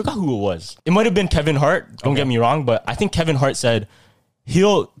 I forgot who it was. It might have been Kevin Hart. Don't get me wrong, but I think Kevin Hart said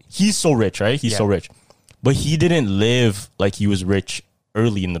he's so rich, right? He's so rich. But he didn't live like he was rich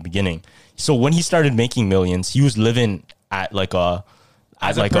early in the beginning. So when he started making millions, he was living at like a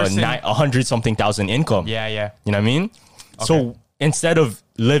 100-something thousand income. Yeah. You know what I mean? Okay. So instead of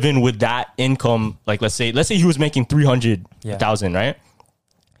living with that income, like let's say he was making 300,000, right?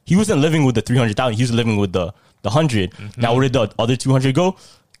 He wasn't living with the 300,000. He was living with the 100. Now where did the other 200 go?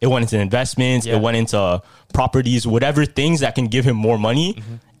 It went into investments. It went into properties, whatever things that can give him more money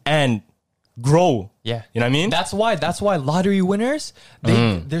and grow. Yeah. You know what I mean? That's why lottery winners,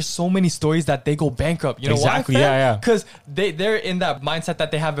 there's so many stories that they go bankrupt. You know why? Exactly. Yeah. Because they're in that mindset that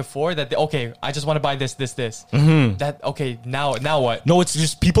they had before that I just want to buy this. That okay, now what? No, it's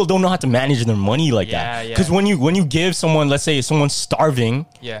just people don't know how to manage their money like that. Because when you give someone, let's say someone's starving,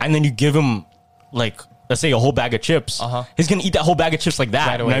 and then you give him like, let's say a whole bag of chips, he's gonna eat that whole bag of chips like that.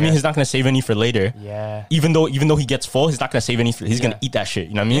 Right away, you know what I mean? He's not gonna save any for later. Yeah. Even though he gets full, he's not gonna save any. He's gonna eat that shit.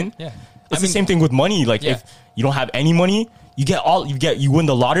 You know what I mean? Yeah. It's the same thing with money. Like if you don't have any money, you win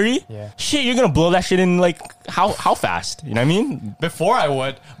the lottery. Yeah. Shit, you're gonna blow that shit in like how fast? You know what I mean? Before I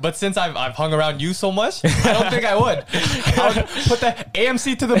would, but since I've hung around you so much, I don't think I would. I would put the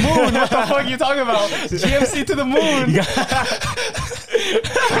AMC to the moon. What the fuck are you talking about? GMC to the moon.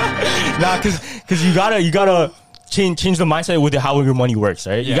 Nah, because you gotta change the mindset with how your money works,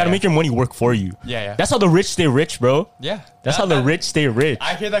 right? You gotta make your money work for you. Yeah. That's how the rich stay rich, bro. Yeah. That's how the rich stay rich.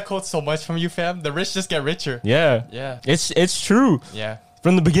 I hear that quote so much from you, fam. The rich just get richer. Yeah. It's true. Yeah.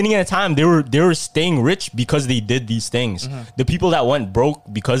 from the beginning of the time, they were staying rich because they did these things. The people that went broke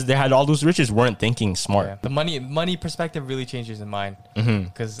because they had all those riches weren't thinking smart. Yeah. The money perspective really changes in mine.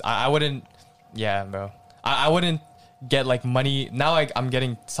 Because I wouldn't, yeah, bro. I wouldn't get like money. Now I'm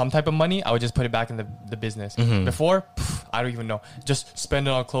getting some type of money. I would just put it back in the business. Before, I don't even know. Just spend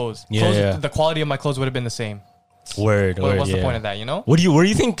it on clothes. The quality of my clothes would have been the same. What's the point of that, you know? Where do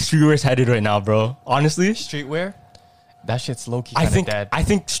you think streetwear's headed right now, bro? Honestly? Streetwear? That shit's low-key kind of dead. I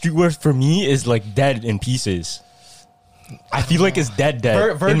think streetwear for me is like dead in pieces. I feel like it's dead,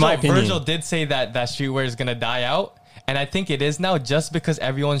 in my opinion. Virgil did say that streetwear is going to die out. And I think it is now just because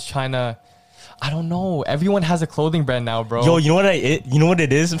everyone's trying to... I don't know. Everyone has a clothing brand now, bro. Yo, you know what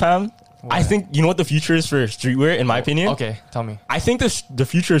it is, fam? What? I think, you know what the future is for streetwear, in my opinion? Okay, tell me. I think the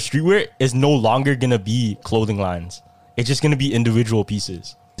future of streetwear is no longer going to be clothing lines. It's just going to be individual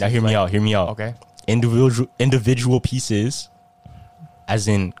pieces. Now, hear me out. Okay. Individual pieces, as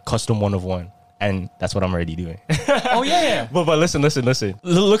in custom one of one. And that's what I'm already doing. Oh, yeah. But listen.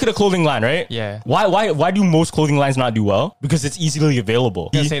 Look at a clothing line, right? Yeah. Why do most clothing lines not do well? Because it's easily available.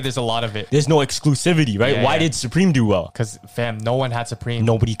 I say there's a lot of it. There's no exclusivity, right? Yeah, why did Supreme do well? Because, fam, no one had Supreme.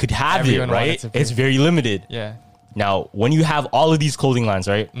 Nobody could have it, right? It's very limited. Yeah. Now, when you have all of these clothing lines,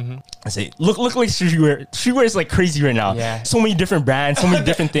 right? I say, look like streetwear. Streetwear is like crazy right now. Yeah. So many different brands, so many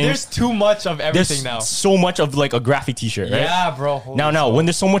different things. There's too much of everything now. So much of like a graphic t-shirt, right? Yeah, bro. Now, when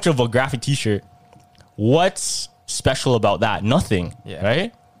there's so much of a graphic t-shirt, what's special about that? Nothing,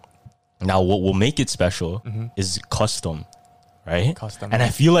 right? Now, what will make it special is custom, right? And I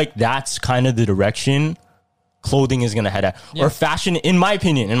feel like that's kind of the direction clothing is going to head at. Or fashion, in my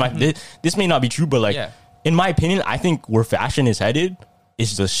opinion. This may not be true, but like... Yeah. In my opinion, I think where fashion is headed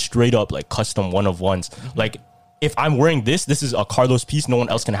is just straight up like custom one of ones. Like if I'm wearing this is a Carlos piece. No one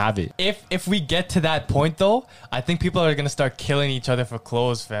else can have it. If we get to that point though, I think people are going to start killing each other for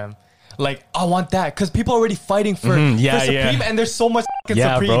clothes, fam. Like, I want that. Because people are already fighting for Supreme and there's so much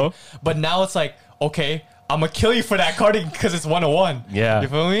Supreme. Bro. But now it's like, okay, I'm going to kill you for that cardigan because it's 101. Yeah. You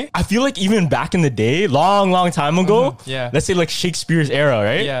feel me? I feel like even back in the day, long time ago, let's say like Shakespeare's era,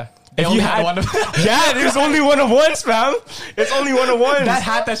 right? Yeah. If you had one of there's only one of ones, fam. It's only one of ones. That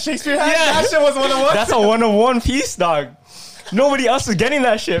hat that Shakespeare had, that shit was one of one. That's a one of one piece, dog. Nobody else is getting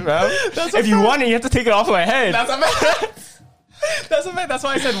that shit, man. If you want it, you have to take it off my head. That's a fact. That's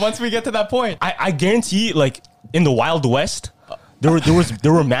why I said once we get to that point. I guarantee, like in the Wild West,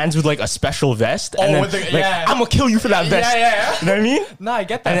 there were mans with like a special vest. And then, I'm gonna kill you for that vest. Yeah. You know what I mean? No, I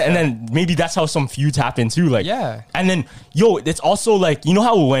get that. And then maybe that's how some feuds happen too. Like, and then it's also like, you know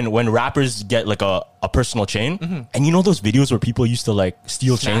how when rappers get like a personal chain, and you know those videos where people used to like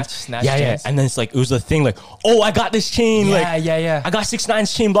steal chains? Snatch chains. And then it's like, it was a thing like, oh, I got this chain. I got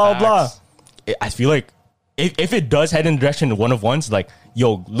 6ix9ine's chain, blah, blah, blah. I feel like if it does head in the direction of one of ones, like,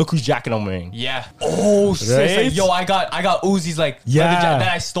 yo, look whose jacket I'm wearing. Yeah. Oh, right? Like, yo, I got Uzi's like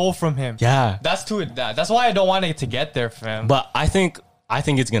that I stole from him. Yeah. That's that's why I don't want it to get there, fam. But I think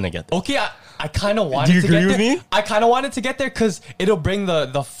it's gonna get there. Okay, I kind of want it to get there. Do you agree with me? I kind of want it to get there because it'll bring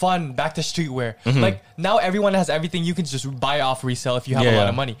the fun back to streetwear. Like now everyone has everything. You can just buy off resale if you have a lot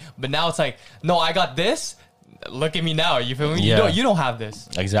of money. But now it's like, no, I got this. Look at me now. You feel me? Yeah. You don't have this.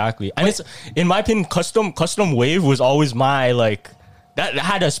 Exactly. And it's, in my opinion, custom wave was always my like, that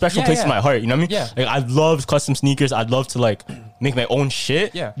had a special place in my heart. You know what I mean? Yeah. Like I loved custom sneakers. I'd love to like make my own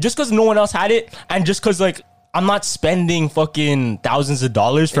shit. Yeah. Just because no one else had it, and just because like I'm not spending fucking thousands of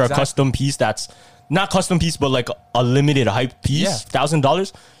dollars for a custom piece that's not custom piece, but like a limited hype piece,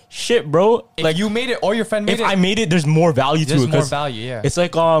 $1,000. Shit, bro. If like you made it or your friend made it. If I made it, there's more value to it. There's more value, yeah. It's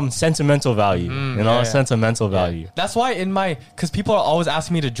like sentimental value. Sentimental value. That's why because people are always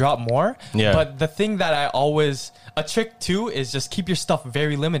asking me to drop more. Yeah. But the thing that a trick too is just keep your stuff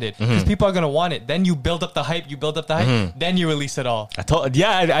very limited because people are gonna want it. Then you build up the hype. Then you release it all. I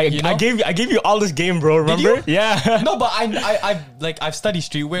gave you all this game, bro. Remember? Did you? Yeah. No, but I've studied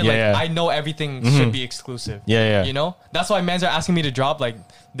streetwear. I know everything should be exclusive. Yeah. You know, that's why mans are asking me to drop. Like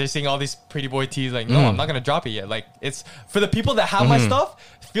they're seeing all these pretty boy tees. Like, no, I'm not gonna drop it yet. Like it's for the people that have my stuff.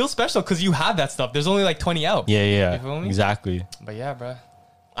 Feel special because you have that stuff. There's only like 20 out. Yeah. You feel me? Exactly. But yeah, bro.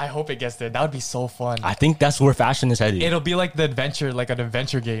 I hope it gets there. That would be so fun. I think that's where fashion is headed. It'll be like an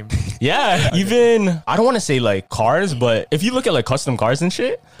adventure game. Yeah. Even, I don't want to say like cars, but if you look at like custom cars and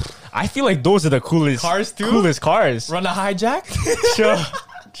shit, I feel like those are the coolest cars too. Coolest cars. Run a hijack?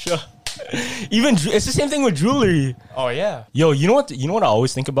 Sure. Even it's the same thing with jewelry. Oh yeah. Yo, you know what I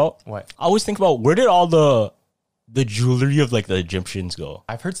always think about? What? I always think about, where did all the jewelry of like the Egyptians go?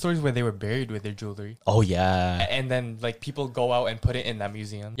 I've heard stories where they were buried with their jewelry. Oh yeah. And then like people go out and put it in that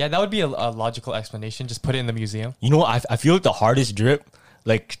museum. Yeah, that would be a logical explanation. Just put it in the museum. You know what? I feel like the hardest drip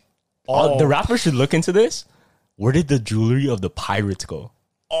Like, the rappers should look into this. Where did the jewelry of the pirates go?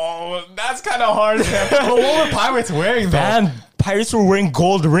 Oh, that's kind of hard. But what were pirates wearing, though? Man, pirates were wearing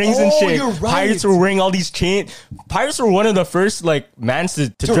gold rings and shit. You're right. Pirates were wearing all these chains. Pirates were one of the first like mans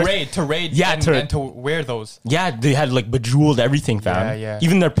to raid. Yeah, and to wear those. Yeah, they had like bejeweled everything, fam. Yeah.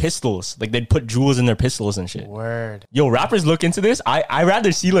 Even their pistols, like they'd put jewels in their pistols and shit. Word. Yo, rappers look into this. I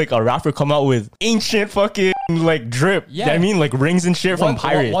rather see like a rapper come out with ancient fucking like drip. Yeah, you know what I mean, like rings and shit from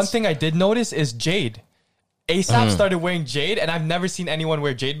pirates. One thing I did notice is Jade. ASAP started wearing jade, and I've never seen anyone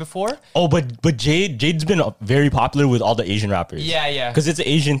wear jade before. Oh, but Jade's been very popular with all the Asian rappers. Yeah. Because it's an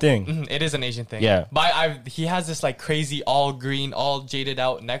Asian thing. Mm-hmm. It is an Asian thing. Yeah. But he has this like crazy all green, all jaded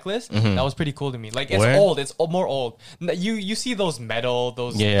out necklace. Mm-hmm. That was pretty cool to me. Like it's old. It's more old. You see those metal,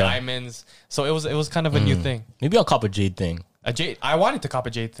 those diamonds. So it was kind of a new thing. Maybe I'll cop a Jade thing. A jade. I wanted to cop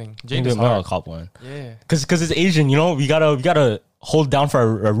a jade thing. Jade Maybe is hard. I'll cop one. Yeah. Because it's Asian, you know. We gotta hold down for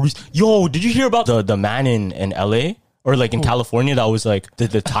our roots. Yo, did you hear about the man in LA? Or like in California, that was like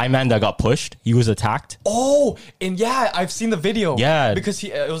the Thai man that got pushed. He was attacked. Oh, and yeah, I've seen the video. Yeah, because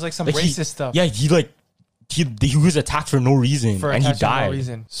it was like some racist stuff. Yeah, he was attacked for no reason and he died. For no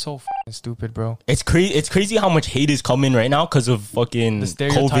reason. So fucking stupid, bro. It's crazy. It's crazy how much hate is coming right now because of fucking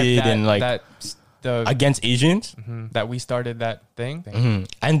COVID and like against Asians. Mm-hmm, that we started that thing. Mm-hmm.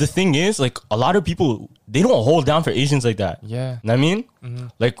 And the thing is, like a lot of people, they don't hold down for Asians like that. Yeah, you know what I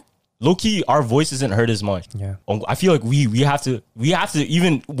mean, like. Low-key, our voice isn't heard as much. Yeah. I feel like we have to,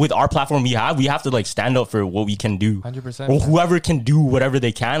 even with our platform we have to like stand up for what we can do. 100%. Or whoever can do whatever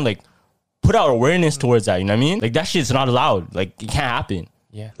they can, like put out awareness towards that, you know what I mean? Like that shit's not allowed. Like it can't happen.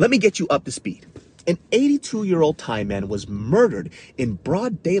 Yeah. Let me get you up to speed. An 82-year-old Thai man was murdered in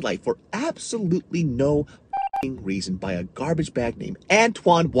broad daylight for absolutely no reason by a garbage bag named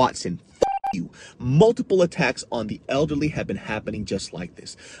Antoine Watson. You. Multiple attacks on the elderly have been happening just like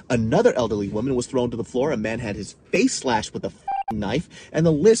this. Another elderly woman was thrown to the floor. A man had his face slashed with a knife, and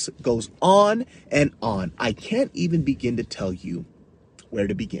the list goes on and on. I can't even begin to tell you where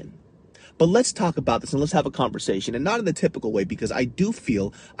to begin. But let's talk about this and let's have a conversation, and not in the typical way, because I do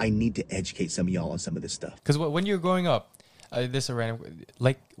feel I need to educate some of y'all on some of this stuff. Because when you were growing up,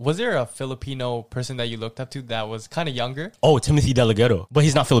 was there a Filipino person that you looked up to that was kind of younger? Oh, Timothy Delgado. But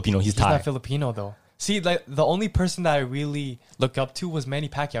he's not Filipino. He's Thai. He's not Filipino, though. See, like the only person that I really looked up to was Manny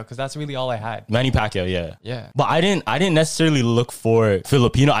Pacquiao, because that's really all I had. Manny Pacquiao, yeah. Yeah. But I didn't necessarily look for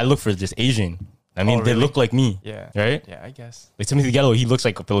Filipino. I looked for just Asian. I mean, really? They look like me. Yeah. Right? Yeah, I guess. Like Timothy Delgado, he looks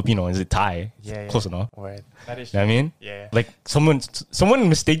like a Filipino. Is it Thai? Yeah. Close enough. Word. That is true. You know what I mean? Yeah. Like someone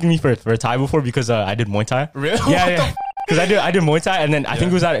mistaken me for a Thai before because I did Muay Thai. Really? Yeah. Because I did Muay Thai, and then I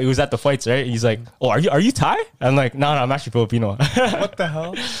think it was at the fights, right? He's like, "Oh, are you Thai?" I'm like, "No, I'm actually Filipino." What the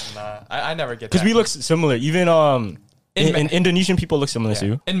hell? Nah, I never get that. Because we look similar. Even in Indonesian people look similar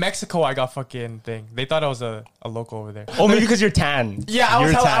too. In Mexico, I got fucking thing. They thought I was a local over there. Oh, maybe because you're tan. Yeah, I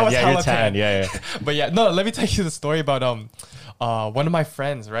was hella tan. Yeah. But yeah, no. Let me tell you the story about one of my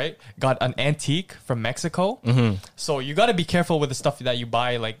friends, right, got an antique from Mexico. Mm-hmm. So you got to be careful with the stuff that you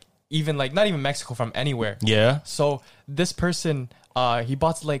buy, like. Even like not even Mexico, from anywhere. Yeah. So this person, he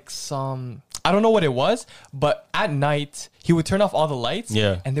bought like some, I don't know what it was, but at night he would turn off all the lights.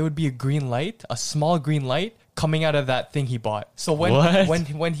 Yeah. And there would be a green light, a small green light coming out of that thing he bought. So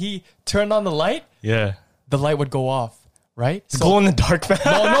when he turned on the light, yeah, the light would go off. Right? So, glow in the dark. No.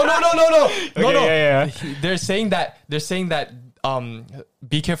 Okay, No. Yeah. They're saying that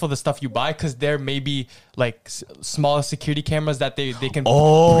be careful the stuff you buy, because there may be like small security cameras that they can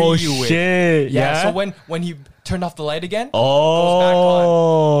pre you with. Yeah. So when he turned off the light again,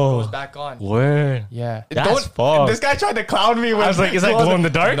 goes back on. Word. Yeah. That's fucked. This guy tried to clown me with. I was like, is that glow in the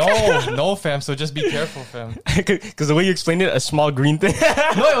dark? No, fam. So just be careful, fam. Because the way you explained it, a small green thing.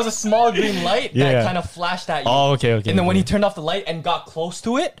 No, it was a small green light that kind of flashed at you. Oh, okay. And then when he turned off the light and got close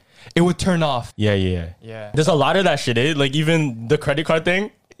to it, it would turn off. Yeah. There's a lot of that shit, eh? Like even the credit card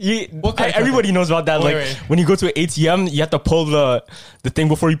thing. Everybody knows about that. Wait. When you go to an ATM, you have to pull the thing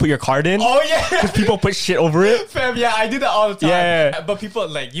before you put your card in. Oh yeah, because people put shit over it. Fam, yeah, I do that all the time. Yeah. But people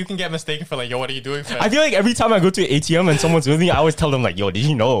like you can get mistaken for like, yo, what are you doing, fam? I feel like every time I go to an ATM and someone's with me, I always tell them like, yo, did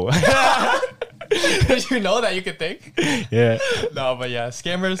you know? Did you know that you could think? Yeah. No, but yeah,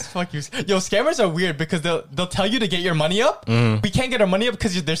 scammers, fuck you. Yo, scammers are weird because they'll tell you to get your money up. We can't get our money up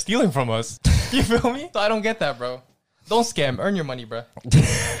because they're stealing from us. You feel me? So I don't get that, bro. Don't scam. Earn your money, bro. don't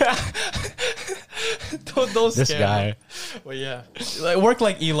scam. This guy. But yeah, work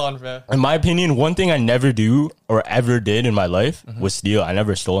like Elon, bro. In my opinion, one thing I never do or ever did in my life was steal. I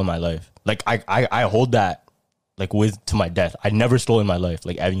never stole in my life. Like I hold that like with to my death. I never stole in my life,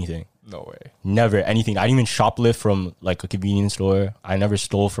 like anything. No way. Never anything. I didn't even shoplift from like a convenience store. I never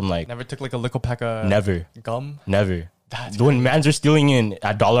stole from like. Never took like a Lickle Pack of never gum. Never. That's when mans are stealing in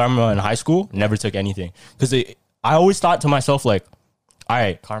at Dollarama in high school, never took anything because I always thought to myself like, all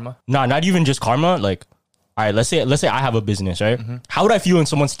right, karma. Nah, not even just karma. Like, all right, let's say I have a business, right? How would I feel when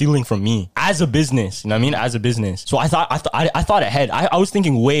someone's stealing from me as a business? You know what I mean? As a business. So I thought ahead. I was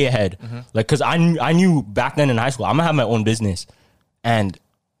thinking way ahead, like because I knew back then in high school I'm gonna have my own business, and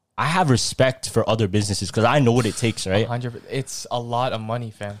I have respect for other businesses because I know what it takes, right? 100%. It's a lot of money,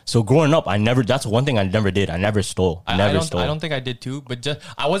 fam. So growing up, that's one thing I never did. I never stole. I don't think I did too, but just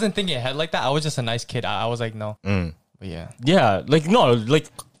I wasn't thinking ahead like that. I was just a nice kid. I was like, no. But yeah. Yeah, like no, like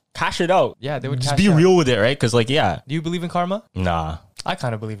cash it out. Yeah, they would just cash be out. real with it, right? Because like, yeah. Do you believe in karma? Nah. I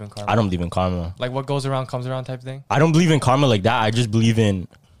kind of believe in karma. I don't believe in karma. Like what goes around comes around type thing? I don't believe in karma like that. I just believe in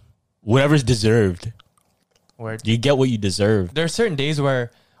whatever's deserved. Word. You get what you deserve. There are certain days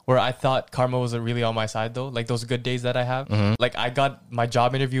where I thought karma was really on my side though, like those good days that I have. Like I got my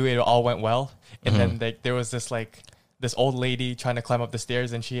job interview, it all went well, and then like there was this old lady trying to climb up the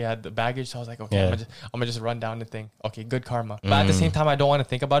stairs, and she had the baggage. So I was like, okay, I'm gonna just run down the thing. Okay, good karma. But at the same time, I don't want to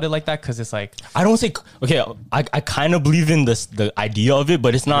think about it like that because it's like I don't say okay. I kind of believe in the idea of it,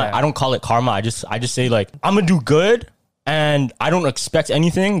 but it's not. Yeah. I don't call it karma. I just say like I'm gonna do good, and I don't expect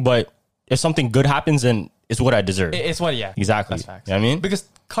anything. But if something good happens, then it's what I deserve. It's what, yeah, exactly. That's facts. You know what I mean? Because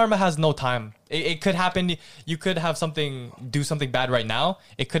karma has no time. It could happen. You could have do something bad right now.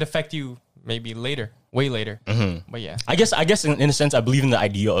 It could affect you maybe later, way later. But yeah, I guess in a sense, I believe in the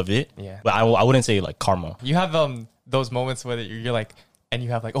idea of it. Yeah, but I wouldn't say like karma. You have those moments where you're like, and you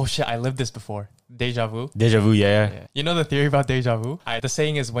have like, oh shit, I lived this before. Deja vu. Deja vu, yeah. You know the theory about deja vu? The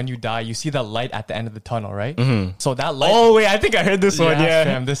saying is when you die, you see that light at the end of the tunnel, right? So that light... Oh, wait, I think I heard this one, yeah.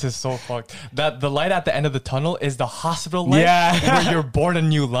 Fam, this is so fucked. That the light at the end of the tunnel is the hospital light where you're born a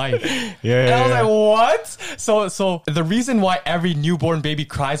new life. And I was like, what? So the reason why every newborn baby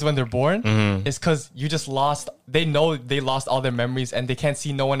cries when they're born is because you just lost... They know they lost all their memories and they can't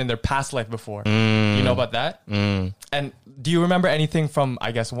see no one in their past life before. You know about that? And do you remember anything from,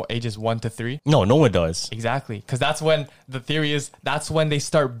 I guess, ages 1 to 3? No one does. Exactly. Because that's when the theory is, that's when they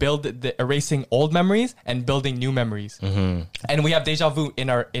start erasing old memories and building new memories. And we have deja vu in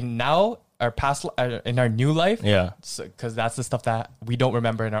our new life. Yeah. Because that's the stuff that we don't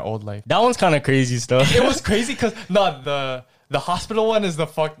remember in our old life. That one's kind of crazy stuff. It was crazy because, the hospital one is the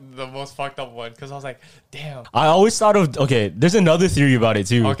most fucked up one because I was like, damn. I always thought of, okay, there's another theory about it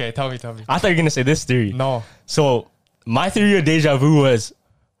too. Okay, tell me. I thought you were going to say this theory. No. So my theory of deja vu was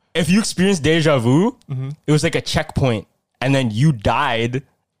if you experienced deja vu, it was like a checkpoint and then you died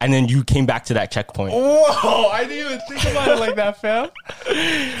and then you came back to that checkpoint. Whoa, I didn't even think about it like that, fam.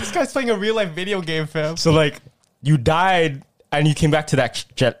 This guy's playing a real life video game, fam. So like you died and you came back to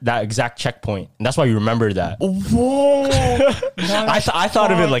that exact checkpoint. And that's why you remember that. Whoa. I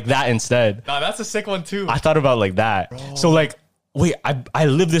thought of it like that instead. Nah, that's a sick one too. I thought about it like that. Bro. So like, wait, I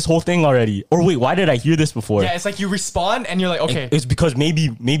lived this whole thing already. Or wait, why did I hear this before? Yeah, it's like you respawn and you're like, okay. It's because maybe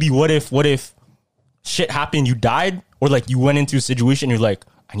what if shit happened, you died? Or like you went into a situation, you're like,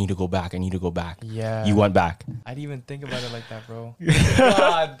 I need to go back. Yeah. You went back. I didn't even think about it like that, bro.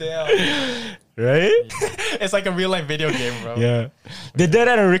 God damn. Right? It's like a real life video game, bro. Yeah. They did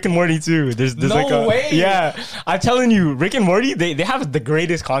that in Rick and Morty too. There's no like a way. Yeah. I'm telling you, Rick and Morty, they have the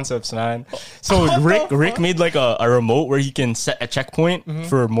greatest concepts, man. So Rick made like a remote where he can set a checkpoint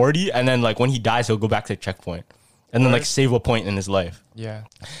for Morty, and then like when he dies, he'll go back to the checkpoint. And then like save a point in his life. Yeah.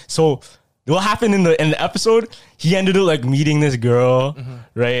 So what happened in the episode, he ended up like meeting this girl,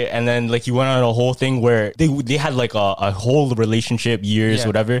 right? And then like he went on a whole thing where they had like a whole relationship, years,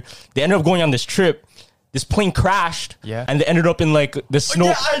 whatever. They ended up going on this trip. This plane crashed, and they ended up in like the snow.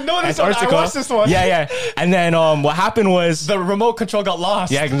 Yeah, I know this Antarctica. one. I watched this one. Yeah. And then what happened was the remote control got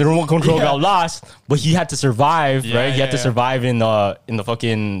lost. Yeah, the remote control got lost, but he had to survive, right? He had to survive in the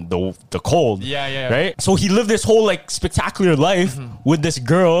fucking the cold. Yeah. Right. So he lived this whole like spectacular life with this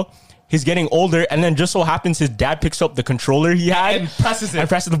girl. He's getting older, and then just so happens his dad picks up the controller he had and presses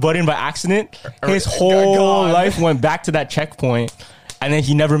the button by accident. His whole life went back to that checkpoint, and then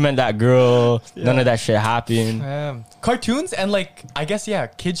he never met that girl. None of that shit happened. Cartoons and like I guess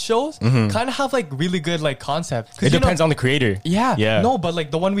kids shows kind of have like really good like concept. It depends on the creator. Yeah. No, but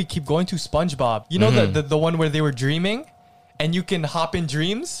like the one we keep going to, SpongeBob. You know the one where they were dreaming. And you can hop in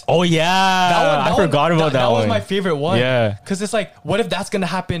dreams. Oh yeah, I forgot about that. That one. was my favorite one. Yeah, because it's like, what if that's gonna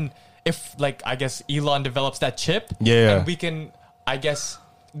happen? If like I guess Elon develops that chip, and we can, I guess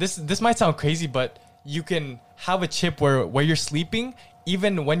this might sound crazy, but you can have a chip where you're sleeping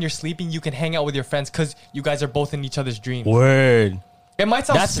even when you're sleeping, you can hang out with your friends because you guys are both in each other's dreams. Word. It might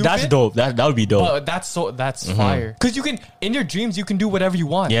sound stupid. That's dope. That would be dope. But that's fire. Because you can, in your dreams, you can do whatever you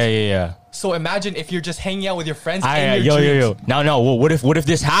want. Yeah. So imagine if you're just hanging out with your friends in your dreams. Yo. Now, what if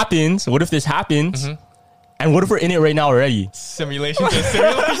this happens? What if this happens? And what if we're in it right now already? Simulation to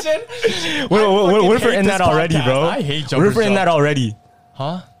simulation? What if we're in that already, podcast. bro? I hate jumpers. What if we're in that already?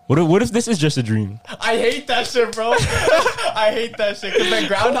 Huh? What if this is just a dream? I hate that shit, bro. I hate that shit. Because like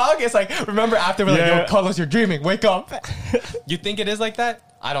Groundhog, it's like, remember after we're like, yo, Carlos, you're dreaming. Wake up. You think it is like that?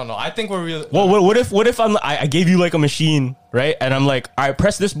 I don't know. I think we're real. Well, what if I gave you like a machine, right? And I'm like, all right,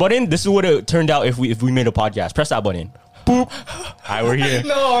 press this button. This is what it turned out if we made a podcast. Press that button. Boop. All right, we're here.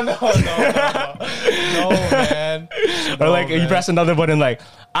 No, man. Or like you press another button, like,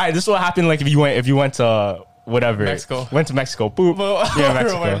 all right, this is what happened. Like if you went to whatever, went to Mexico. Boop. Yeah,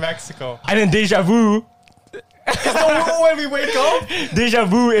 Mexico. Mexico. And then deja vu. When we wake up, deja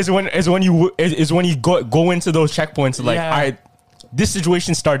vu is when you go into those checkpoints. Like, all right, this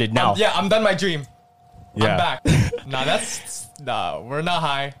situation started now. I'm done my dream. Yeah. I'm back. We're not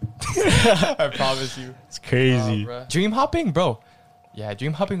high. I promise you. It's crazy. Dream hopping, bro. Yeah,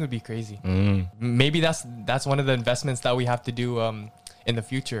 dream hopping would be crazy. Maybe that's one of the investments that we have to do in the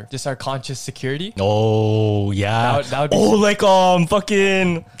future. Just our conscious security. Oh yeah. That would be like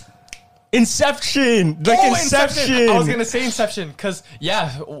fucking Inception. Like Inception. I was gonna say Inception because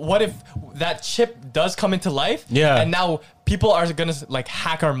what if that chip does come into life? Yeah. And now people are gonna like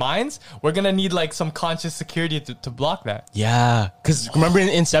hack our minds. We're gonna need like some conscious security to block that. Yeah. Because remember in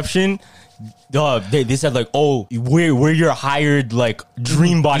Inception, they said like, oh, we're your hired like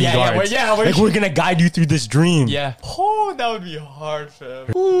dream bodyguards. We're gonna guide you through this dream. Yeah. Oh, that would be hard, fam.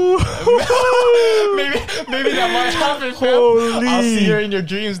 maybe that might happen, fam. Holy. I'll see you in your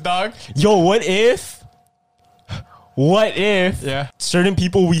dreams, dog. Yo, what if certain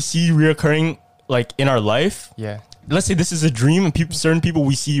people we see reoccurring like in our life? Yeah. Let's say this is a dream and certain people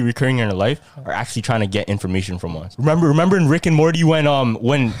we see recurring in our life are actually trying to get information from us. Remember in Rick and Morty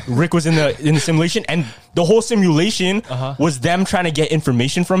when Rick was in the simulation and the whole simulation was them trying to get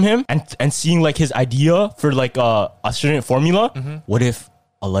information from him and seeing like his idea for like a certain formula. What if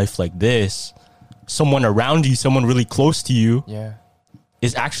a life like this, someone around you, someone really close to you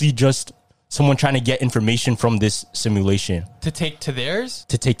is actually just someone trying to get information from this simulation. To take to theirs?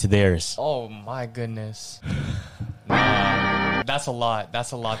 Oh my goodness. That's a lot.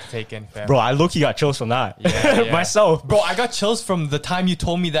 That's a lot to take in, fam. Bro, I low-key got chills from that. Yeah. Myself. Bro, I got chills from the time you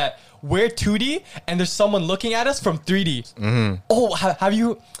told me that we're 2D and there's someone looking at us from 3D. Oh, have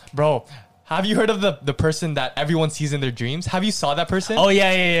you heard of the person that everyone sees in their dreams? Have you saw that person? Oh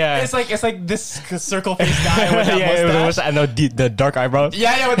yeah. It's like this circle face guy with that mustache and the dark eyebrows.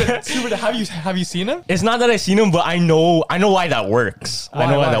 Yeah. With the super. Have you seen him? It's not that I've seen him, but I know why that works. I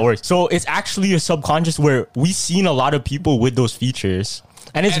know why that works. So it's actually a subconscious where we've seen a lot of people with those features.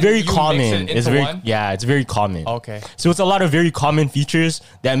 And it's very common. It's very common. Okay. So it's a lot of very common features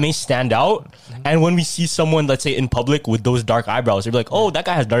that may stand out. And when we see someone, let's say in public with those dark eyebrows, you're like, oh, that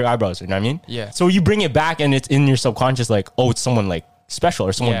guy has dark eyebrows. You know what I mean? Yeah. So you bring it back and it's in your subconscious like, oh, it's someone like special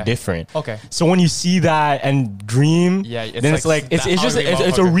or someone different. Okay. So when you see that and dream, then it's like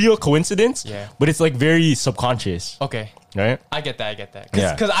it's a real coincidence. Yeah. But it's like very subconscious. Okay. Right? I get that.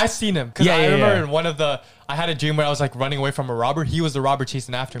 Because I've seen him. Because I remember in one of I had a dream where I was like running away from a robber. He was the robber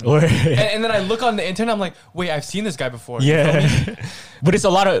chasing after me. And then I look on the internet. I'm like, wait, I've seen this guy before. Yeah. But it's a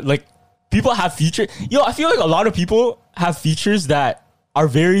lot of like people have features. I feel like a lot of people have features that are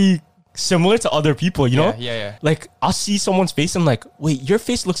very similar to other people, you know? Yeah. Like I'll see someone's face. I'm like, wait, your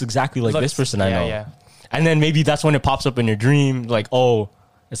face looks exactly like this person I know. Yeah. And then maybe that's when it pops up in your dream. Like, oh,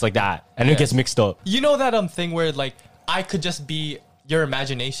 it's like that. And it gets mixed up. You know that thing where like I could just be your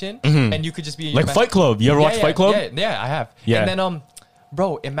imagination and you could just be like Fight Club. You ever watch Fight Club? Yeah, I have. Yeah. And then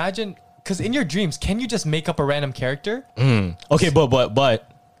bro, imagine because in your dreams, can you just make up a random character? Okay,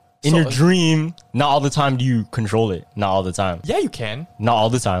 but in your dream, not all the time do you control it. Not all the time. Yeah, you can. Not all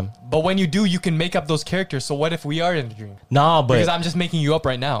the time. But when you do, you can make up those characters. So what if we are in the dream? Nah, but because I'm just making you up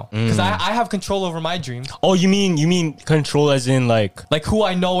right now. Because I have control over my dreams. Oh, you mean control as in like who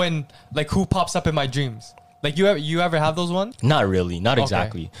I know and like who pops up in my dreams. Like you ever have those ones? Not really, not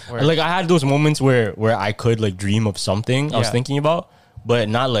exactly. Like I had those moments where I could like dream of something I was thinking about, but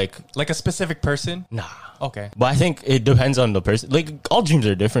not like a specific person. Nah. Okay. But I think it depends on the person. Like all dreams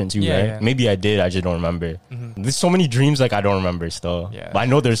are different too, right? Yeah. Maybe I just don't remember. There's so many dreams like I don't remember still. Yeah. But I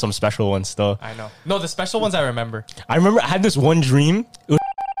know there's some special ones still. I know. No, the special ones I remember. I remember I had this one dream. It was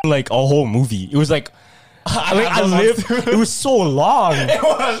like a whole movie. It was like I lived. It was so long.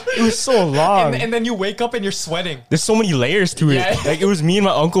 It was so long. And then you wake up and you're sweating. There's so many layers to it. Like it was me and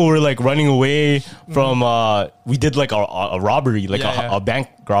my uncle were like running away from. We did like a robbery, like a bank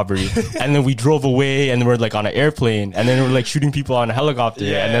robbery, and then we drove away, and we're like on an airplane, and then we're like shooting people on a helicopter,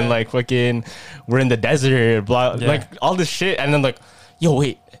 and then like fucking we're in the desert, blah, like all this shit, and then like, yo,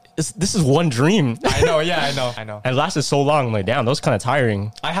 wait. This is one dream. I know, I know. And it lasted so long. I'm like, damn, that was kind of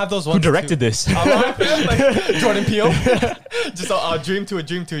tiring. I have those ones. Who directed this? Like Jordan Peele. Just a dream to a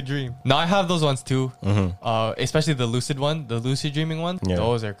dream to a dream. No, I have those ones too. Especially the lucid one, the lucid dreaming one. Yeah.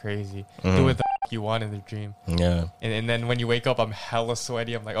 Those are crazy. Do what the f you want in the dream. Yeah. And then when you wake up, I'm hella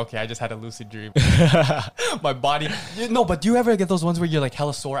sweaty. I'm like, okay, I just had a lucid dream. My body. No, but do you ever get those ones where you're like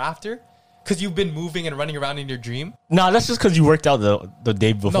hella sore after? Because you've been moving and running around in your dream? No, that's just because you worked out the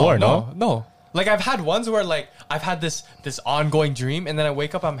day before, no. Like I've had ones where like I've had this ongoing dream, and then I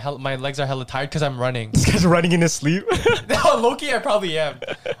wake up, my legs are hella tired because I'm running. This guy's running in his sleep? No, low-key I probably am.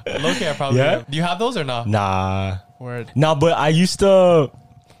 Am. Do you have those or not? Nah. Word. Nah, but I used to...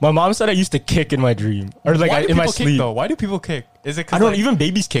 My mom said I used to kick in my dream. Or like in my sleep. Though? Why do people kick? Is it? I don't know. Even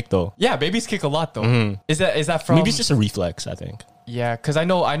babies kick though. Yeah, babies kick a lot though. Is that from... Maybe it's just a reflex, I think. Yeah, because I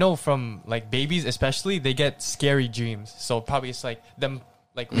know from like babies especially, they get scary dreams. So probably it's like them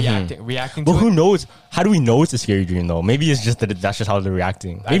like reacting but to who it. knows? How do we know it's a scary dream though? Maybe it's just that's just how they're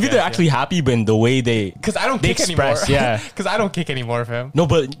reacting. Maybe they're actually happy, but in the way they... Because I don't kick express, anymore. Yeah. Because I don't kick anymore, fam. No,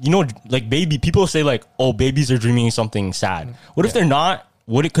 but you know, like people say like, oh, babies are dreaming something sad. What if they're not?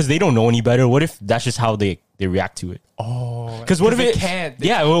 What? Because they don't know any better. What if that's just how they react to it? Oh, because what if it can't?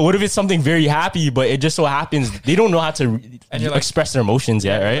 Well, what if it's something very happy, but it just so happens they don't know how to express their emotions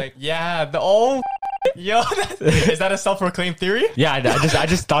yet, right? Like, yo, is that a self-proclaimed theory? Yeah, I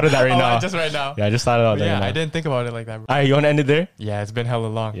just thought of that right now. Just right now. Yeah, I just thought of that. Yeah, right now. I didn't think about it like that. All right, you want to end it there? Yeah, it's been hella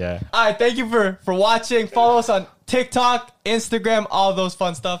long. Yeah. All right, thank you for watching. Follow us on TikTok, Instagram, all those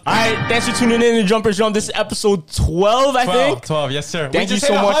fun stuff. All right, thanks for tuning in to Jumpers Jump. This is episode 12, I think. 12, yes, sir. Thank you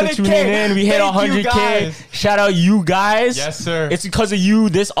so much for tuning in. We hit 100K. Shout out you guys. Yes, sir. It's because of you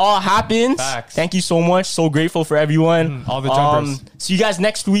this all happens. Facts. Thank you so much. So grateful for everyone. All the jumpers. See you guys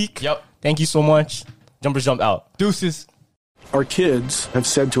next week. Yep. Thank you so much. Jumpers Jump out. Deuces. Our kids have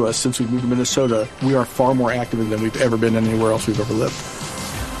said to us since we moved to Minnesota, we are far more active than we've ever been anywhere else we've ever lived.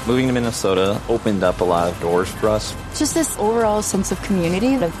 Moving to Minnesota opened up a lot of doors for us. Just this overall sense of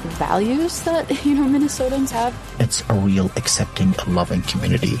community, of values that, Minnesotans have. It's a real accepting, loving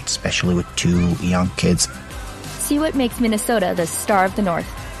community, especially with 2 young kids. See what makes Minnesota the star of the North.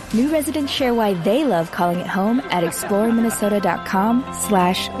 New residents share why they love calling it home at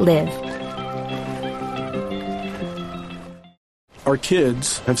exploreminnesota.com/live. Our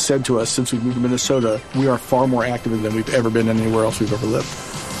kids have said to us since we moved to Minnesota, we are far more active than we've ever been anywhere else we've ever lived.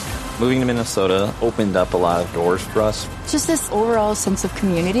 Moving to Minnesota opened up a lot of doors for us. Just this overall sense of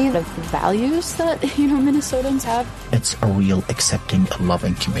community, of values that, Minnesotans have. It's a real accepting,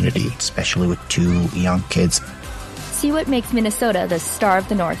 loving community, especially with 2 young kids. See what makes Minnesota the star of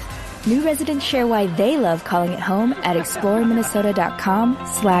the North. New residents share why they love calling it home at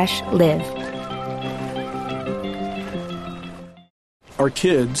exploreminnesota.com/live. Our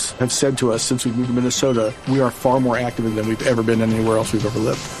kids have said to us since we moved to Minnesota, we are far more active than we've ever been anywhere else we've ever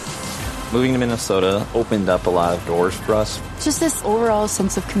lived. Moving to Minnesota opened up a lot of doors for us. Just this overall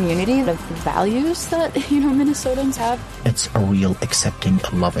sense of community, of values that, Minnesotans have. It's a real accepting,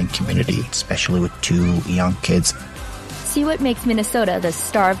 loving community, especially with 2 young kids. See what makes Minnesota the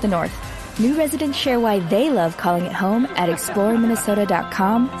star of the North. New residents share why they love calling it home at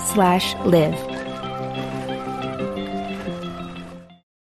exploreminnesota.com/live.